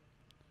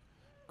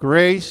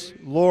 Grace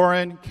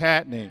Lauren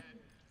Catney.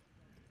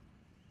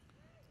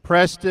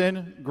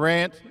 Preston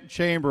Grant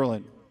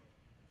Chamberlain.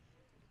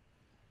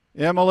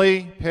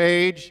 Emily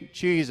Paige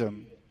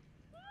Cheesem.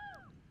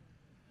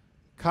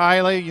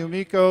 Kylie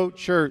Yumiko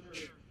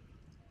Church.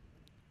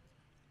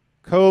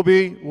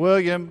 Kobe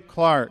William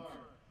Clark.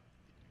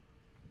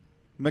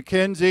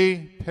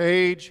 Mackenzie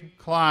Paige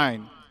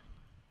Klein.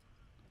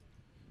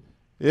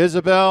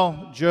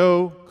 Isabel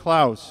Joe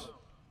Klaus.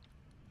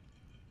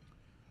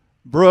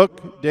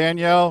 Brooke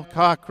Danielle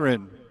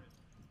Cochran.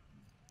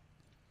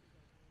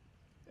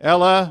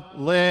 Ella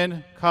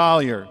Lynn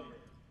Collier.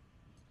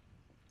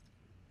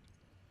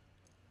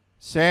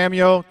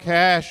 Samuel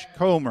Cash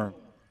Comer.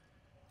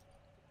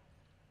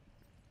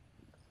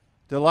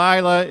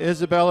 Delilah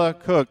Isabella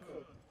Cook.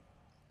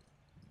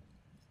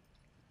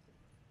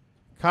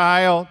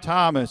 Kyle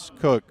Thomas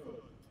Cook.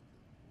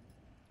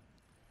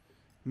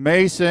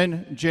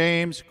 Mason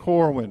James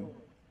Corwin.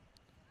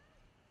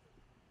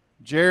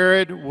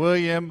 Jared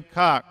William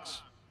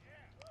Cox.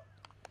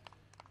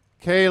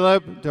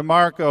 Caleb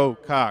DeMarco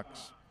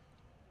Cox.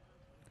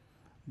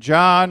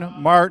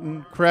 John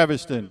Martin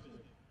Creviston.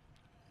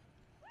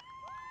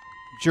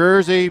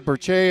 Jersey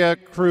Berchea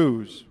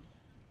Cruz.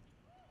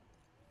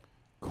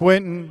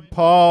 Quentin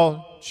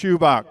Paul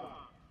Chubak.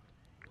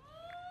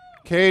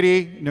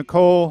 Katie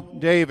Nicole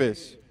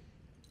Davis.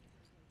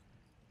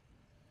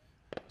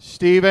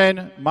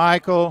 Stephen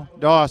Michael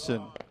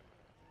Dawson.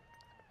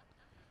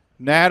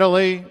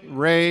 Natalie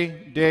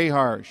Ray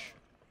Dayharsh.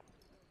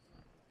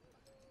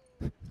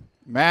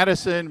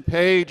 Madison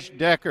Paige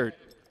Deckert.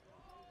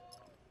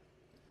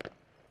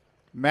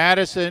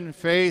 Madison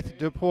Faith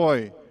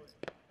DuPoy.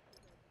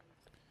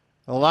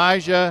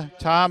 Elijah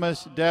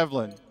Thomas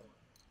Devlin.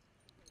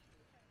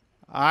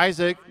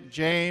 Isaac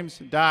James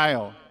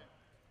Dial.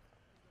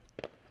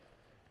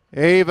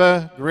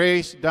 Ava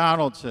Grace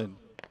Donaldson.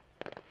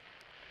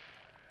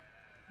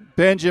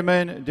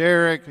 Benjamin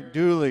Derek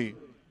Dooley.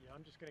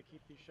 I'm just going to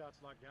keep these shots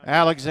locked down.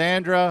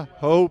 Alexandra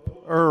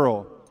Hope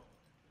Earl.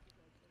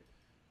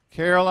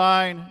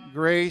 Caroline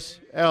Grace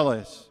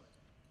Ellis.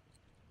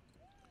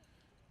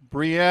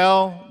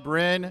 Brielle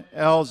Bryn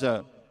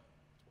Elza.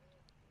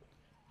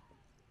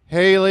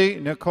 Haley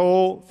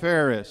Nicole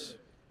Ferris.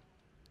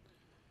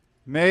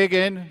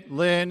 Megan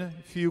Lynn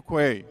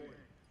Fuquay.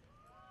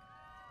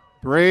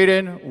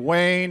 Braden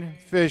Wayne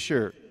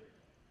Fisher.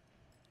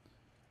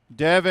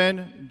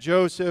 Devin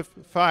Joseph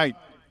Feit.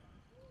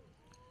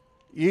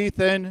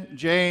 Ethan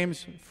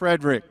James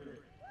Frederick.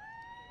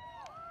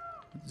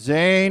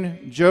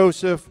 Zane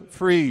Joseph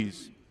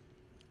Fries.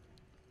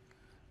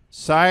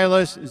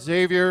 Silas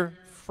Xavier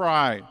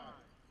Fry.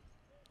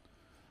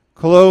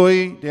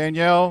 Chloe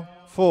Danielle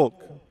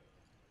Fulk.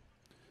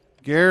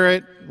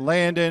 Garrett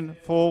Landon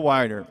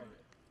Fullwider.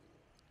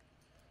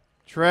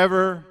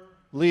 Trevor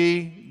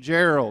Lee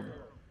Gerald.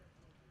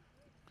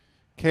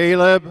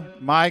 Caleb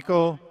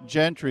Michael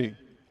Gentry.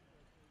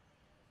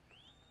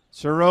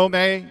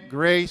 Sarome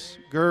Grace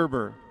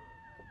Gerber.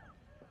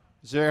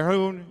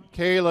 Zerhoon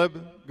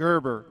Caleb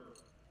Gerber.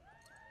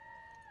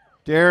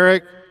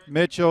 Derek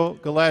Mitchell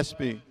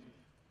Gillespie.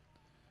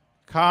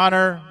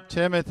 Connor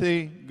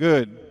Timothy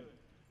Good.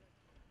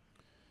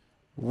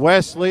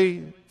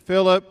 Wesley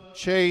Philip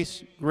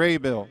Chase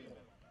Graybill.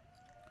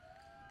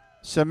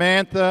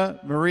 Samantha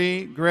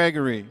Marie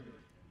Gregory.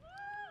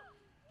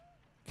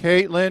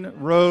 Caitlin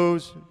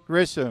Rose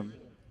Grissom.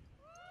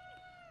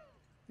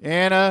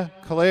 Anna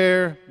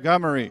Claire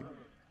Gummery.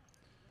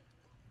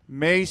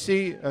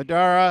 Macy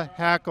Adara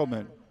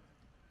Hackelman.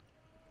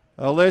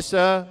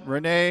 Alyssa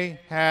Renee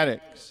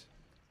Haddix.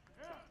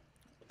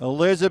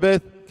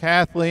 Elizabeth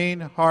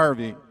Kathleen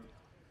Harvey.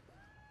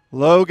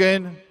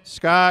 Logan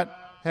Scott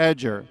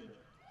Hedger.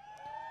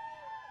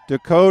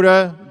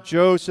 Dakota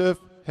Joseph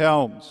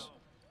Helms.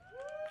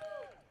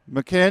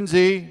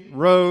 Mackenzie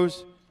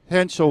Rose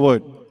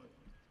Henselwood.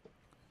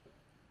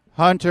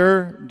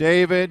 Hunter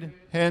David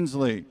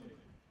Hensley.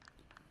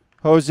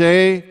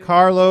 Jose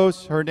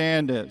Carlos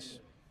Hernandez.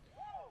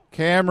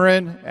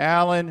 Cameron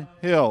Allen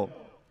Hill.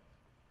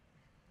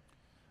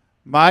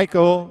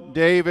 Michael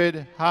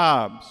David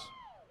Hobbs.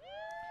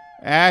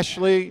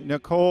 Ashley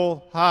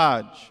Nicole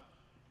Hodge.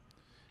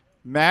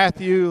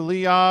 Matthew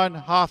Leon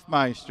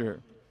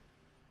Hoffmeister.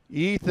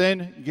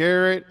 Ethan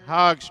Garrett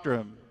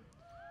Hogstrom.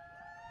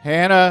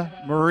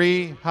 Hannah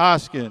Marie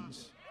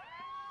Hoskins.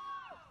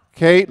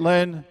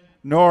 Caitlin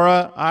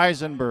Nora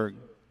Eisenberg.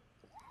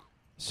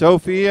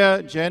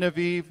 Sophia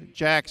Genevieve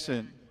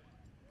Jackson.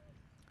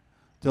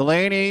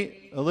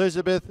 Delaney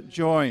Elizabeth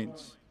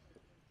Joins.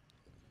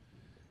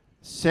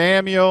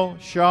 Samuel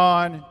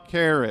Sean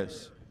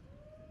Karras.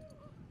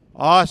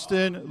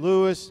 Austin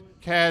Lewis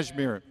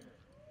Cashmere.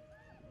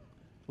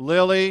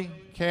 Lily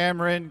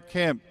Cameron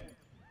Kemp.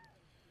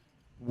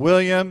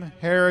 William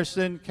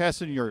Harrison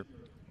Kessinger.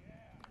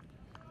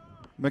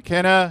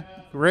 McKenna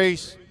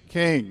Grace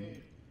King.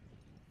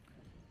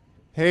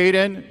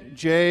 Hayden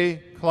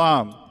J.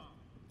 Klum.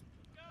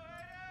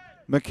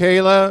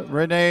 Michaela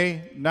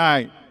Renee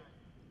Knight.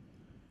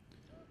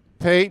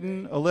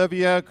 Peyton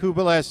Olivia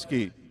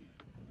Kubaleski.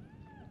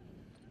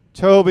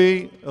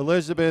 Toby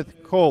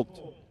Elizabeth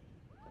Colt.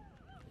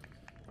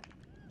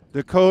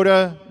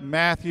 Dakota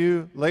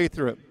Matthew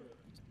Lathrop.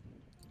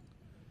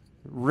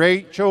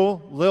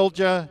 Rachel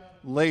Lilja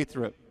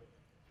Lathrop.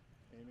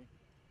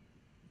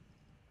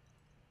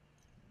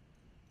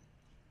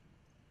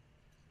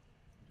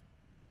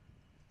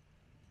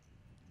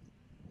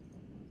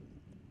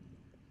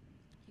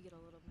 You get a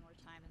little more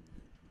time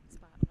in the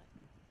spotlight.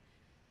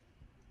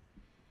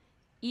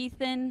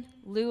 Ethan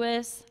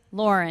Lewis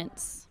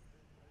Lawrence.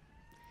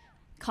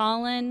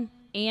 Colin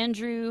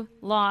Andrew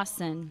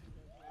Lawson.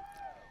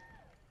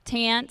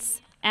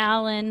 Tance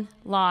Allen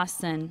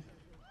Lawson.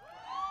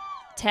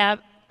 Oh,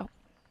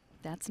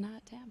 that's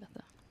not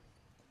Tabitha.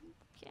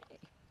 Okay.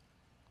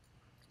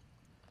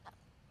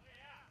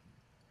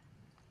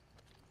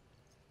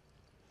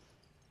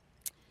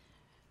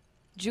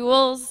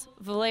 Jules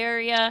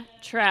Valeria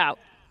Trout.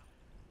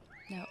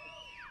 No,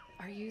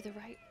 are you the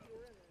right?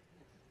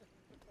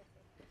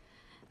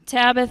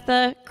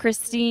 Tabitha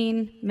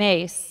Christine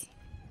Mace.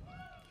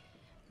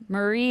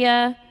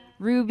 Maria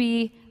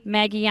Ruby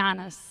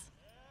Magianis.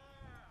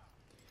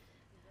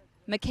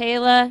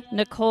 Michaela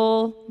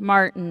Nicole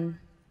Martin.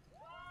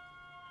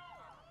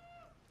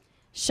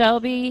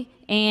 Shelby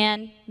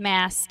Ann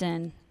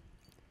Maston.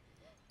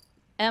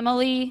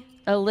 Emily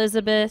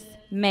Elizabeth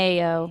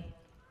Mayo.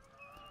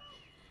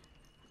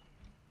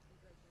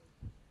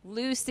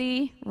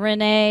 Lucy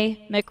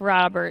Renee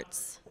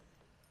McRoberts.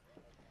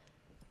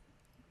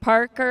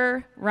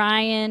 Parker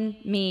Ryan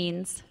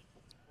Means.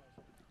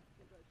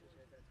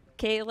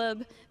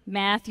 Caleb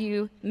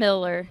Matthew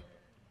Miller.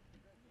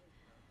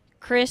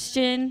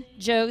 Christian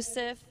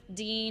Joseph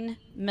Dean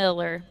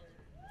Miller.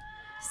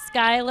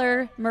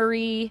 Skylar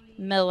Marie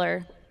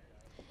Miller.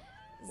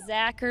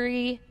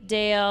 Zachary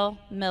Dale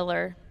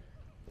Miller.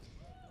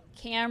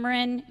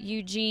 Cameron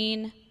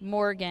Eugene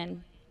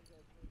Morgan.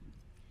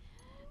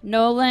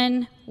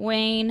 Nolan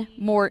Wayne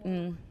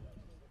Morton.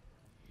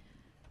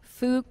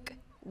 Fook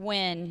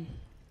Wynn.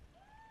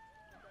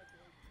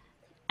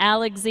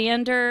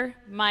 Alexander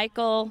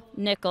Michael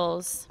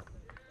Nichols.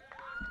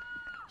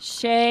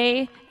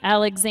 Shay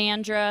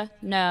Alexandra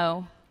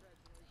No.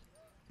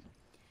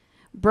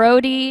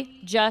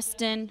 Brody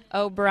Justin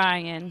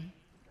O'Brien.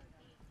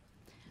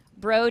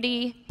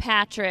 Brody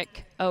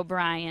Patrick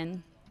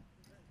O'Brien.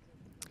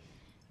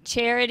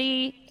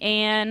 Charity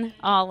Ann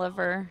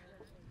Oliver.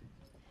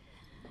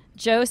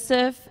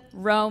 Joseph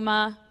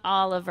Roma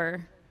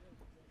Oliver.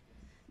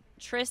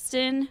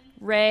 Tristan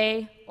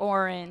Ray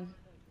Oren.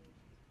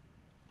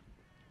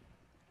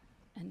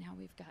 And now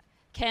we've got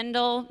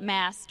Kendall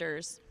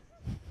Masters.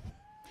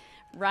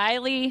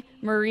 Riley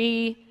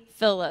Marie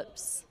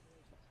Phillips.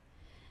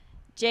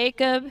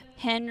 Jacob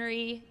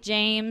Henry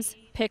James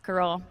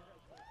Pickerel.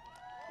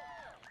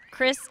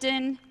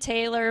 Kristen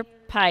Taylor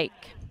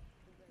Pike.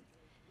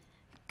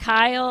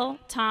 Kyle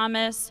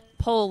Thomas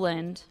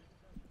Poland.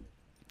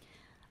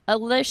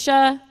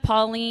 Alicia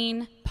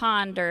Pauline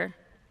Ponder.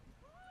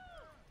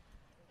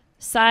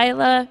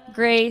 Sila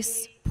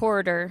Grace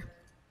Porter.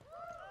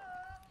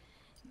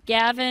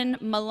 Gavin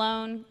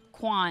Malone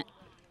Quant.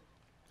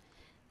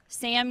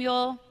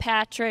 Samuel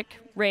Patrick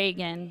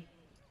Reagan.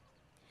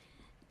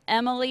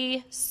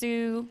 Emily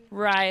Sue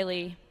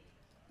Riley.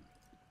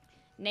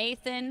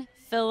 Nathan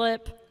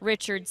Philip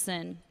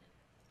Richardson.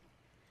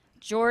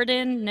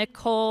 Jordan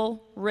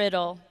Nicole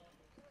Riddle.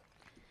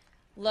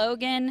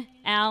 Logan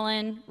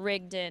Allen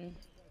Rigdon.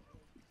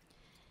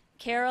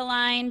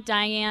 Caroline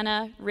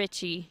Diana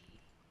Ritchie.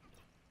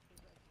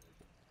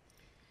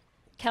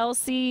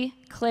 Kelsey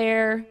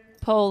Claire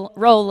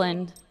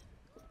Rowland.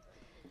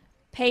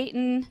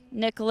 Peyton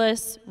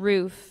Nicholas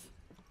Roof.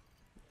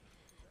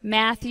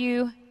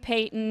 Matthew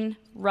Peyton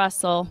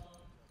Russell.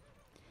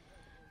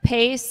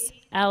 Pace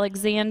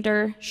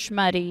Alexander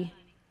Schmuddy.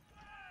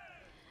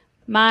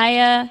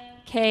 Maya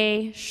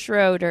K.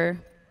 Schroeder.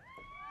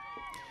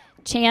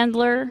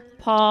 Chandler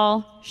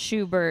Paul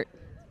Schubert.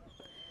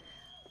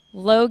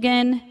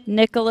 Logan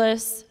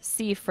Nicholas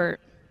Seifert.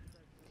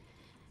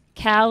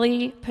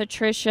 Callie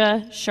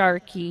Patricia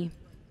Sharkey.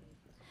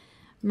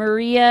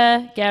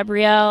 Maria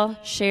Gabrielle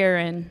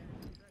Sharon.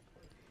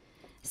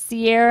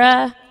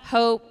 Sierra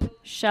Hope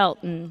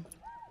Shelton.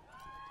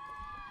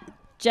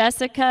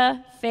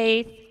 Jessica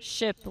Faith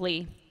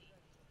Shipley.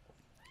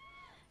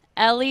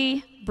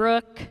 Ellie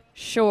Brooke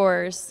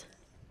Shores.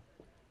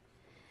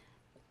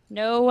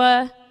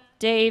 Noah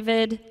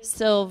David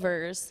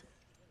Silvers.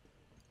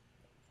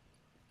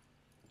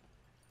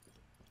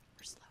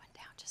 We're slowing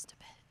down just a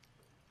bit.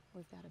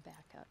 We've got to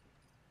back up.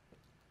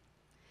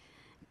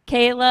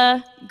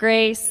 Kayla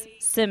Grace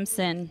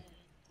Simpson.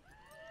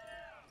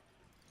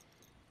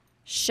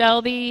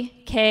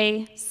 Shelby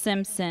K.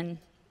 Simpson.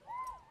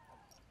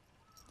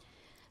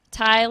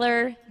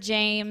 Tyler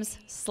James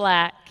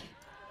Slack.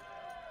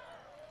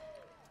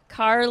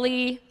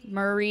 Carly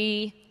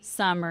Marie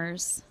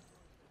Summers.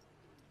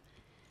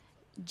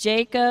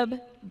 Jacob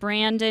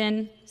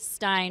Brandon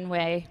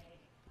Steinway.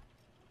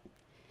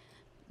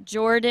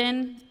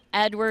 Jordan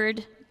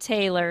Edward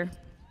Taylor.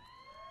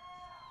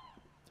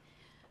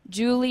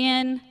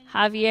 Julian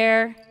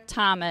Javier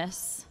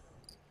Thomas.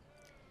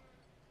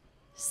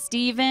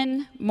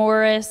 Stephen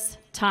Morris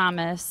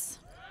Thomas.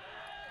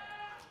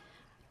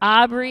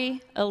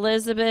 Aubrey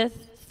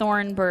Elizabeth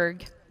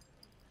Thornburg.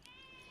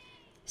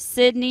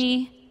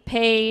 Sydney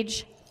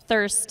Paige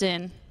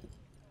Thurston.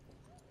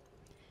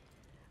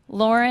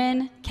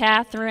 Lauren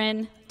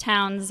Catherine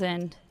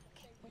Townsend.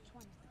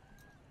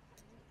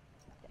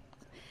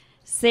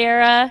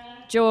 Sarah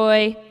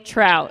Joy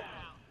Trout.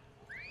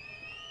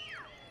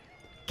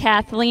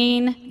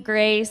 Kathleen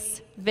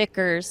Grace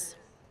Vickers.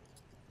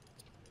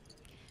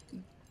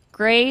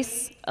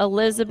 Grace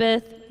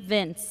Elizabeth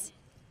Vince.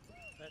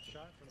 That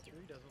shot from 3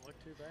 doesn't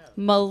look too bad.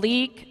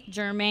 Malik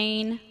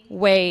Jermaine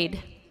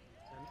Wade.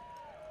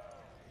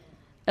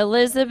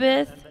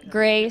 Elizabeth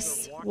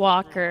Grace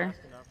Walker.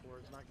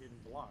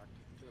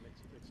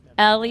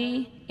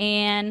 Ellie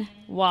Ann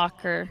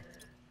Walker.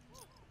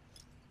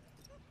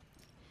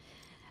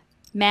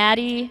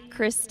 Maddie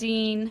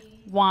Christine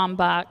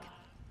Wambach.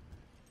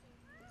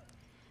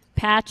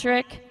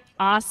 Patrick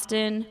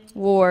Austin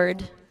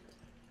Ward.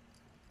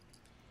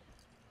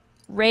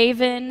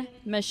 Raven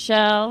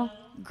Michelle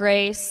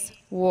Grace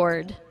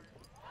Ward.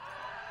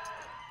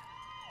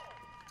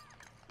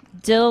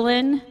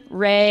 Dylan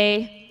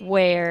Ray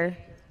Ware.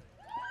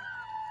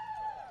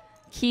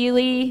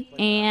 Keely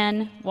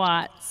Ann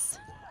Watts.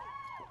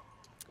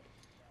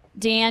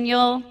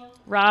 Daniel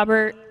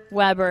Robert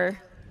Weber.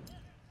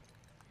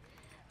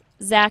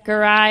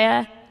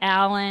 Zachariah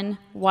Allen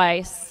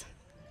Weiss.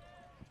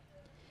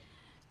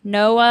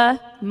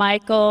 Noah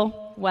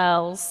Michael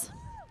Wells.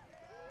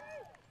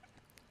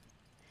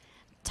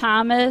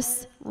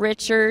 Thomas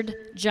Richard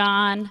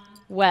John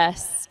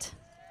West.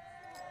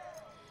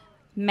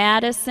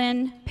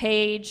 Madison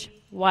Paige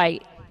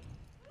White.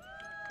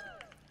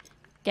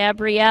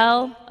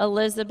 Gabrielle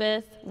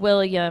Elizabeth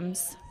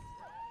Williams.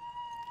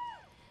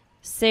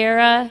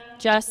 Sarah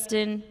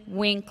Justin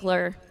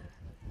Winkler.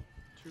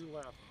 Two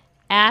left.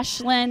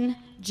 Ashlyn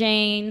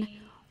Jane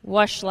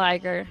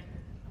Waschleiger.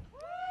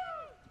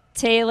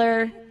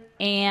 Taylor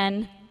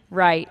Ann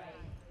Wright.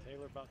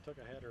 Taylor about took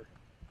a header.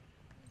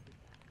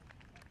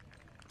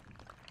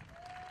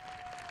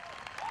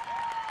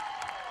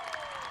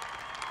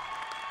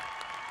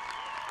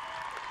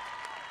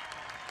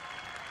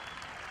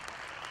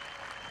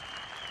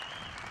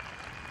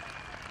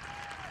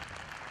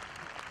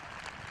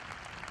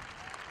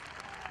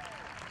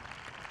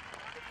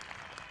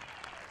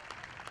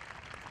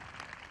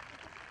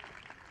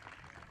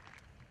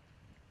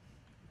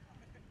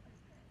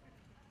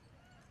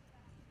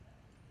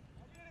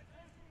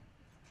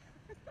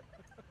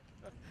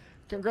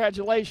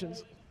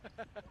 Congratulations.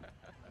 I think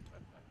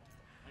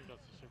that's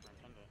the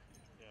superintendent.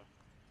 Yeah.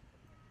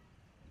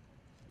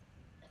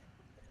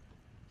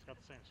 It's got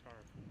the same scarf.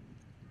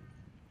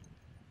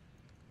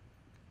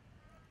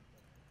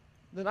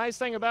 The nice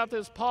thing about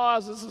this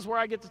pause, this is where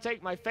I get to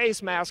take my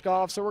face mask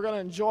off, so we're going to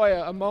enjoy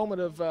a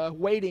moment of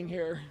waiting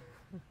here.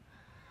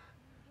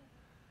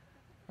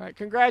 All right,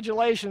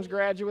 congratulations,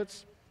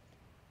 graduates.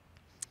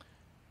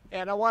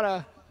 And I want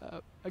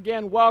to,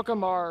 again,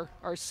 welcome our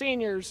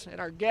seniors and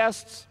our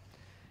guests.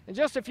 In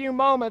just a few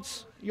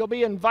moments, you'll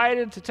be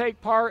invited to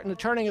take part in the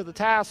turning of the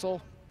tassel.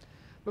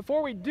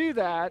 Before we do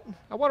that,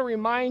 I want to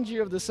remind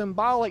you of the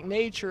symbolic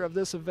nature of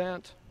this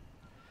event.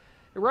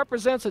 It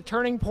represents a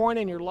turning point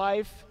in your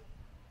life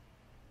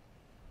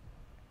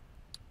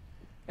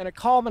and a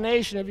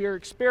culmination of your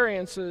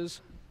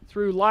experiences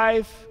through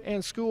life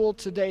and school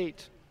to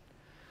date.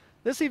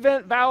 This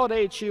event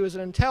validates you as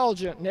an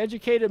intelligent and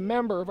educated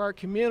member of our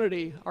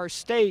community, our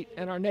state,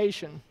 and our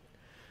nation.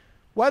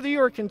 Whether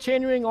you are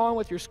continuing on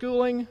with your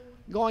schooling,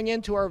 going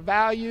into our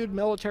valued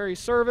military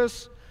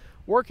service,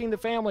 working the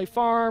family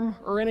farm,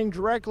 or entering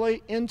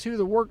directly into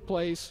the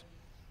workplace,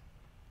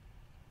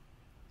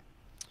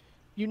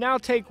 you now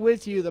take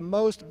with you the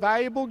most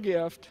valuable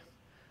gift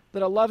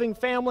that a loving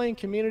family and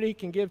community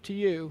can give to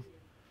you.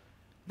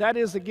 That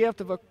is the gift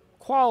of a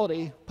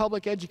quality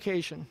public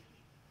education.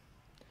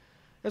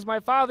 As my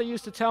father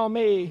used to tell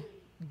me,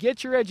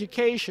 get your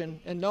education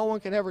and no one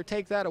can ever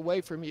take that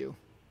away from you.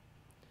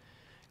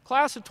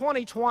 Class of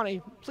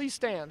 2020, please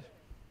stand.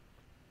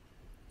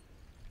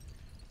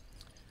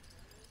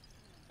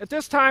 At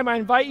this time, I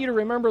invite you to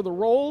remember the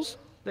roles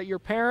that your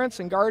parents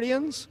and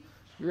guardians,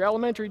 your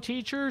elementary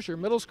teachers, your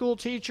middle school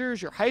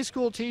teachers, your high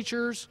school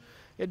teachers,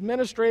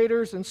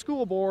 administrators, and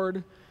school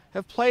board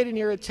have played in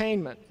your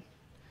attainment.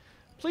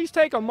 Please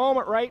take a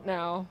moment right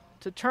now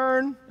to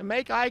turn and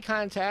make eye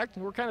contact.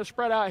 We're kind of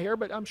spread out here,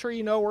 but I'm sure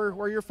you know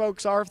where your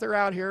folks are if they're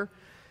out here.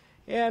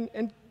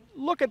 And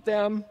look at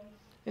them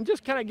and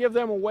just kind of give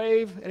them a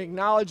wave and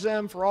acknowledge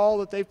them for all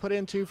that they've put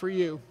into for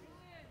you.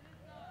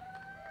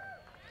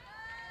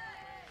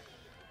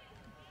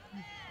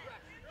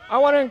 I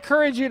want to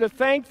encourage you to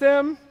thank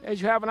them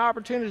as you have an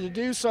opportunity to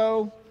do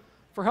so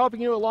for helping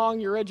you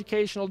along your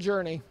educational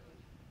journey.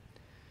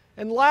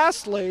 And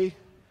lastly,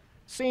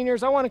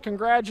 seniors, I want to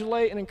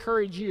congratulate and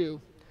encourage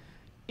you.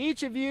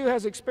 Each of you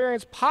has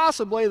experienced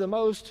possibly the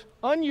most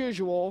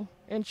unusual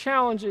and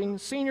challenging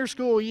senior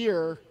school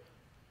year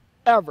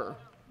ever.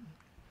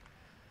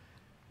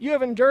 You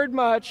have endured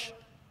much,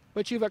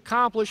 but you've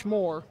accomplished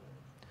more.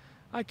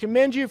 I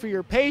commend you for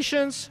your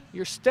patience,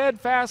 your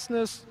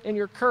steadfastness, and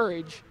your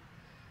courage.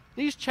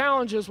 These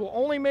challenges will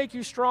only make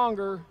you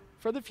stronger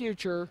for the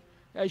future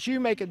as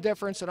you make a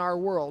difference in our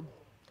world.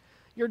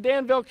 Your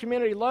Danville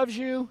community loves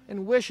you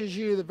and wishes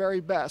you the very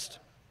best.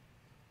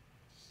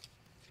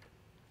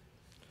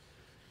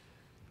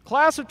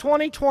 Class of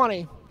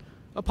 2020,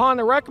 upon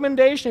the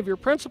recommendation of your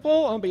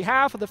principal on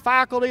behalf of the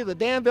faculty of the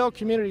Danville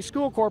Community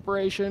School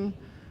Corporation,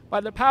 by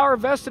the power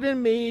vested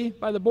in me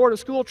by the Board of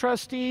School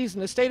Trustees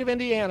in the state of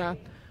Indiana,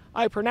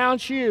 I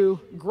pronounce you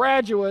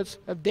graduates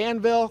of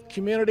Danville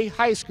Community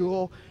High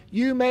School.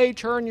 You may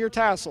turn your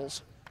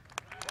tassels.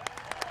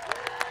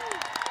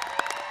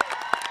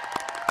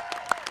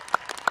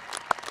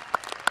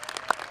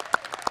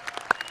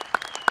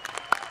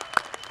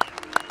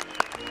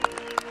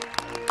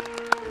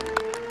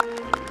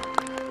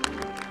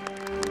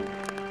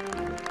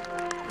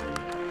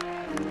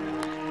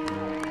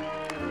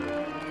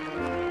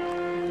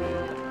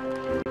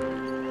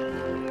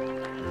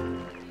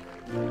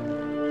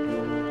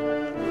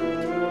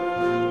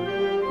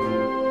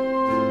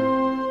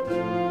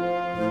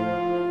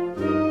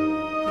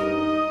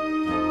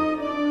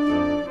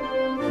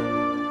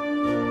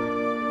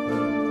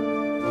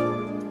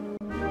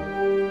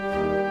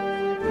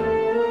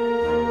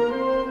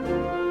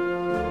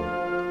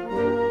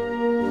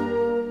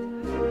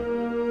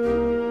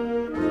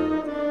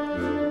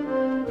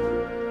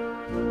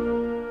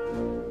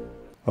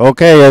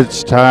 Okay,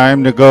 it's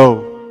time to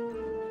go.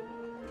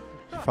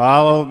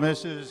 Follow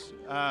Mrs.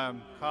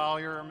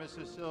 Collier or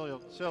Mrs.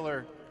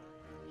 Siller.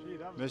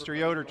 Mr.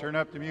 Yoder, turn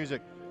up the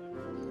music.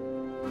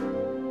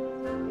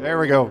 There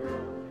we go.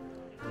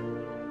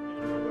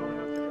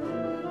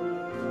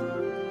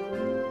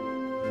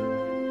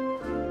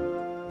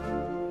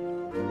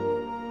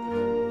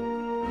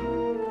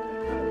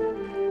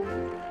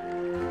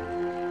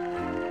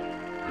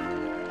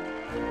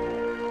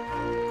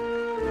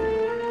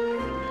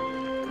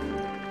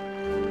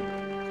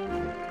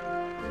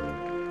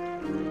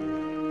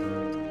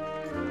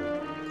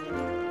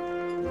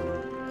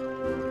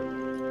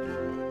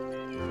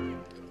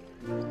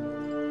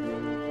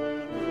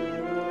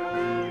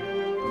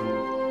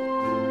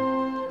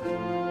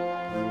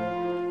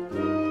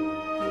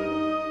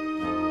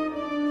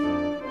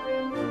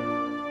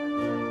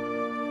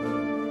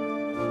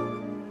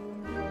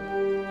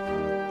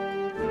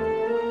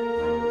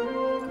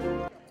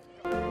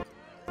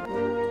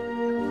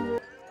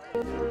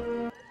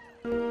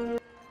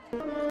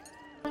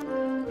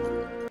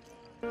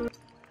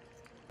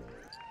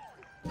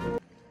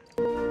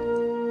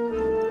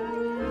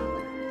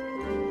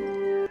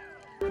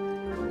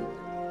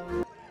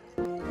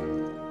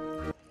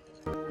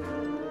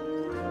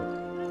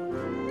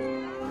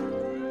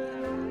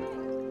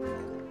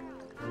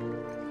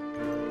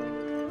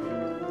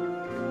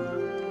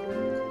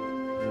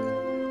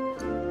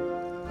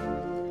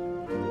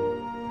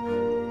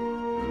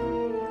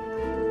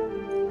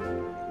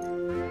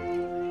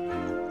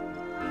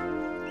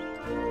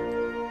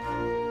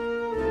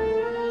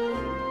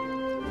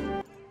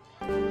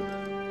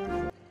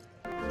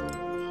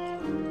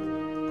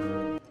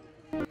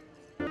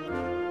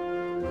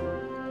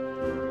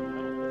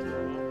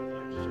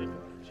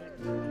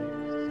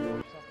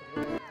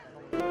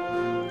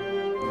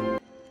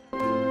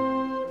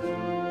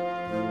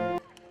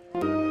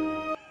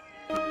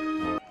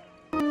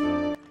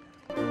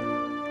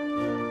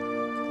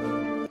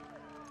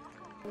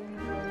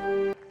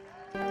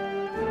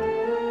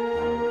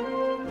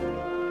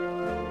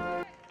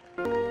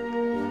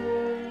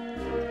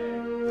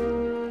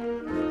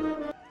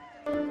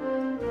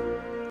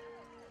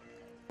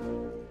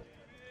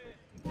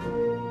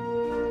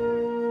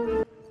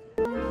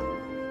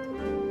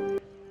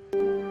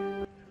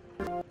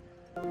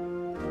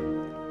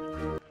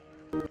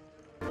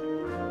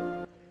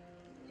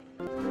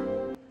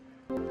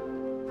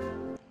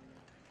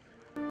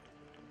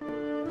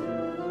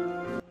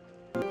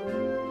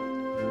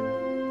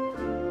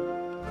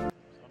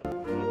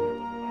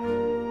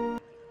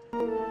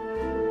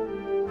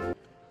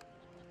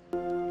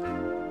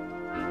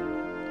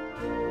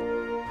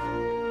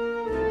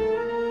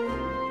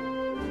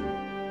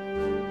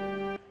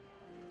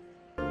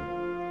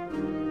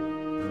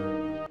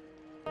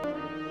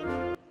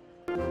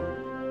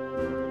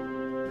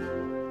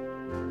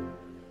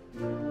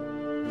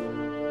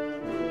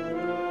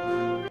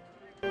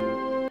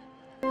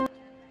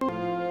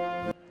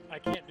 I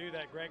can't do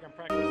that, Greg. I'm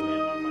practicing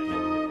standing on my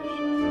head to get this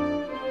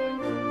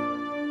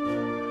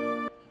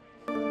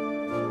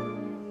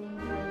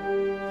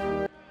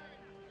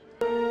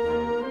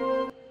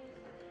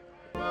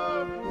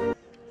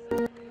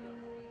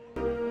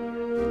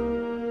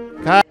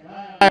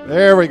shot.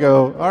 There we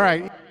go. All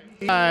right.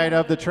 Side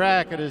of the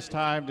track, it is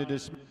time to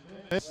dismiss.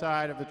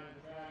 Side of the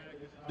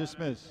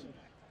dismiss.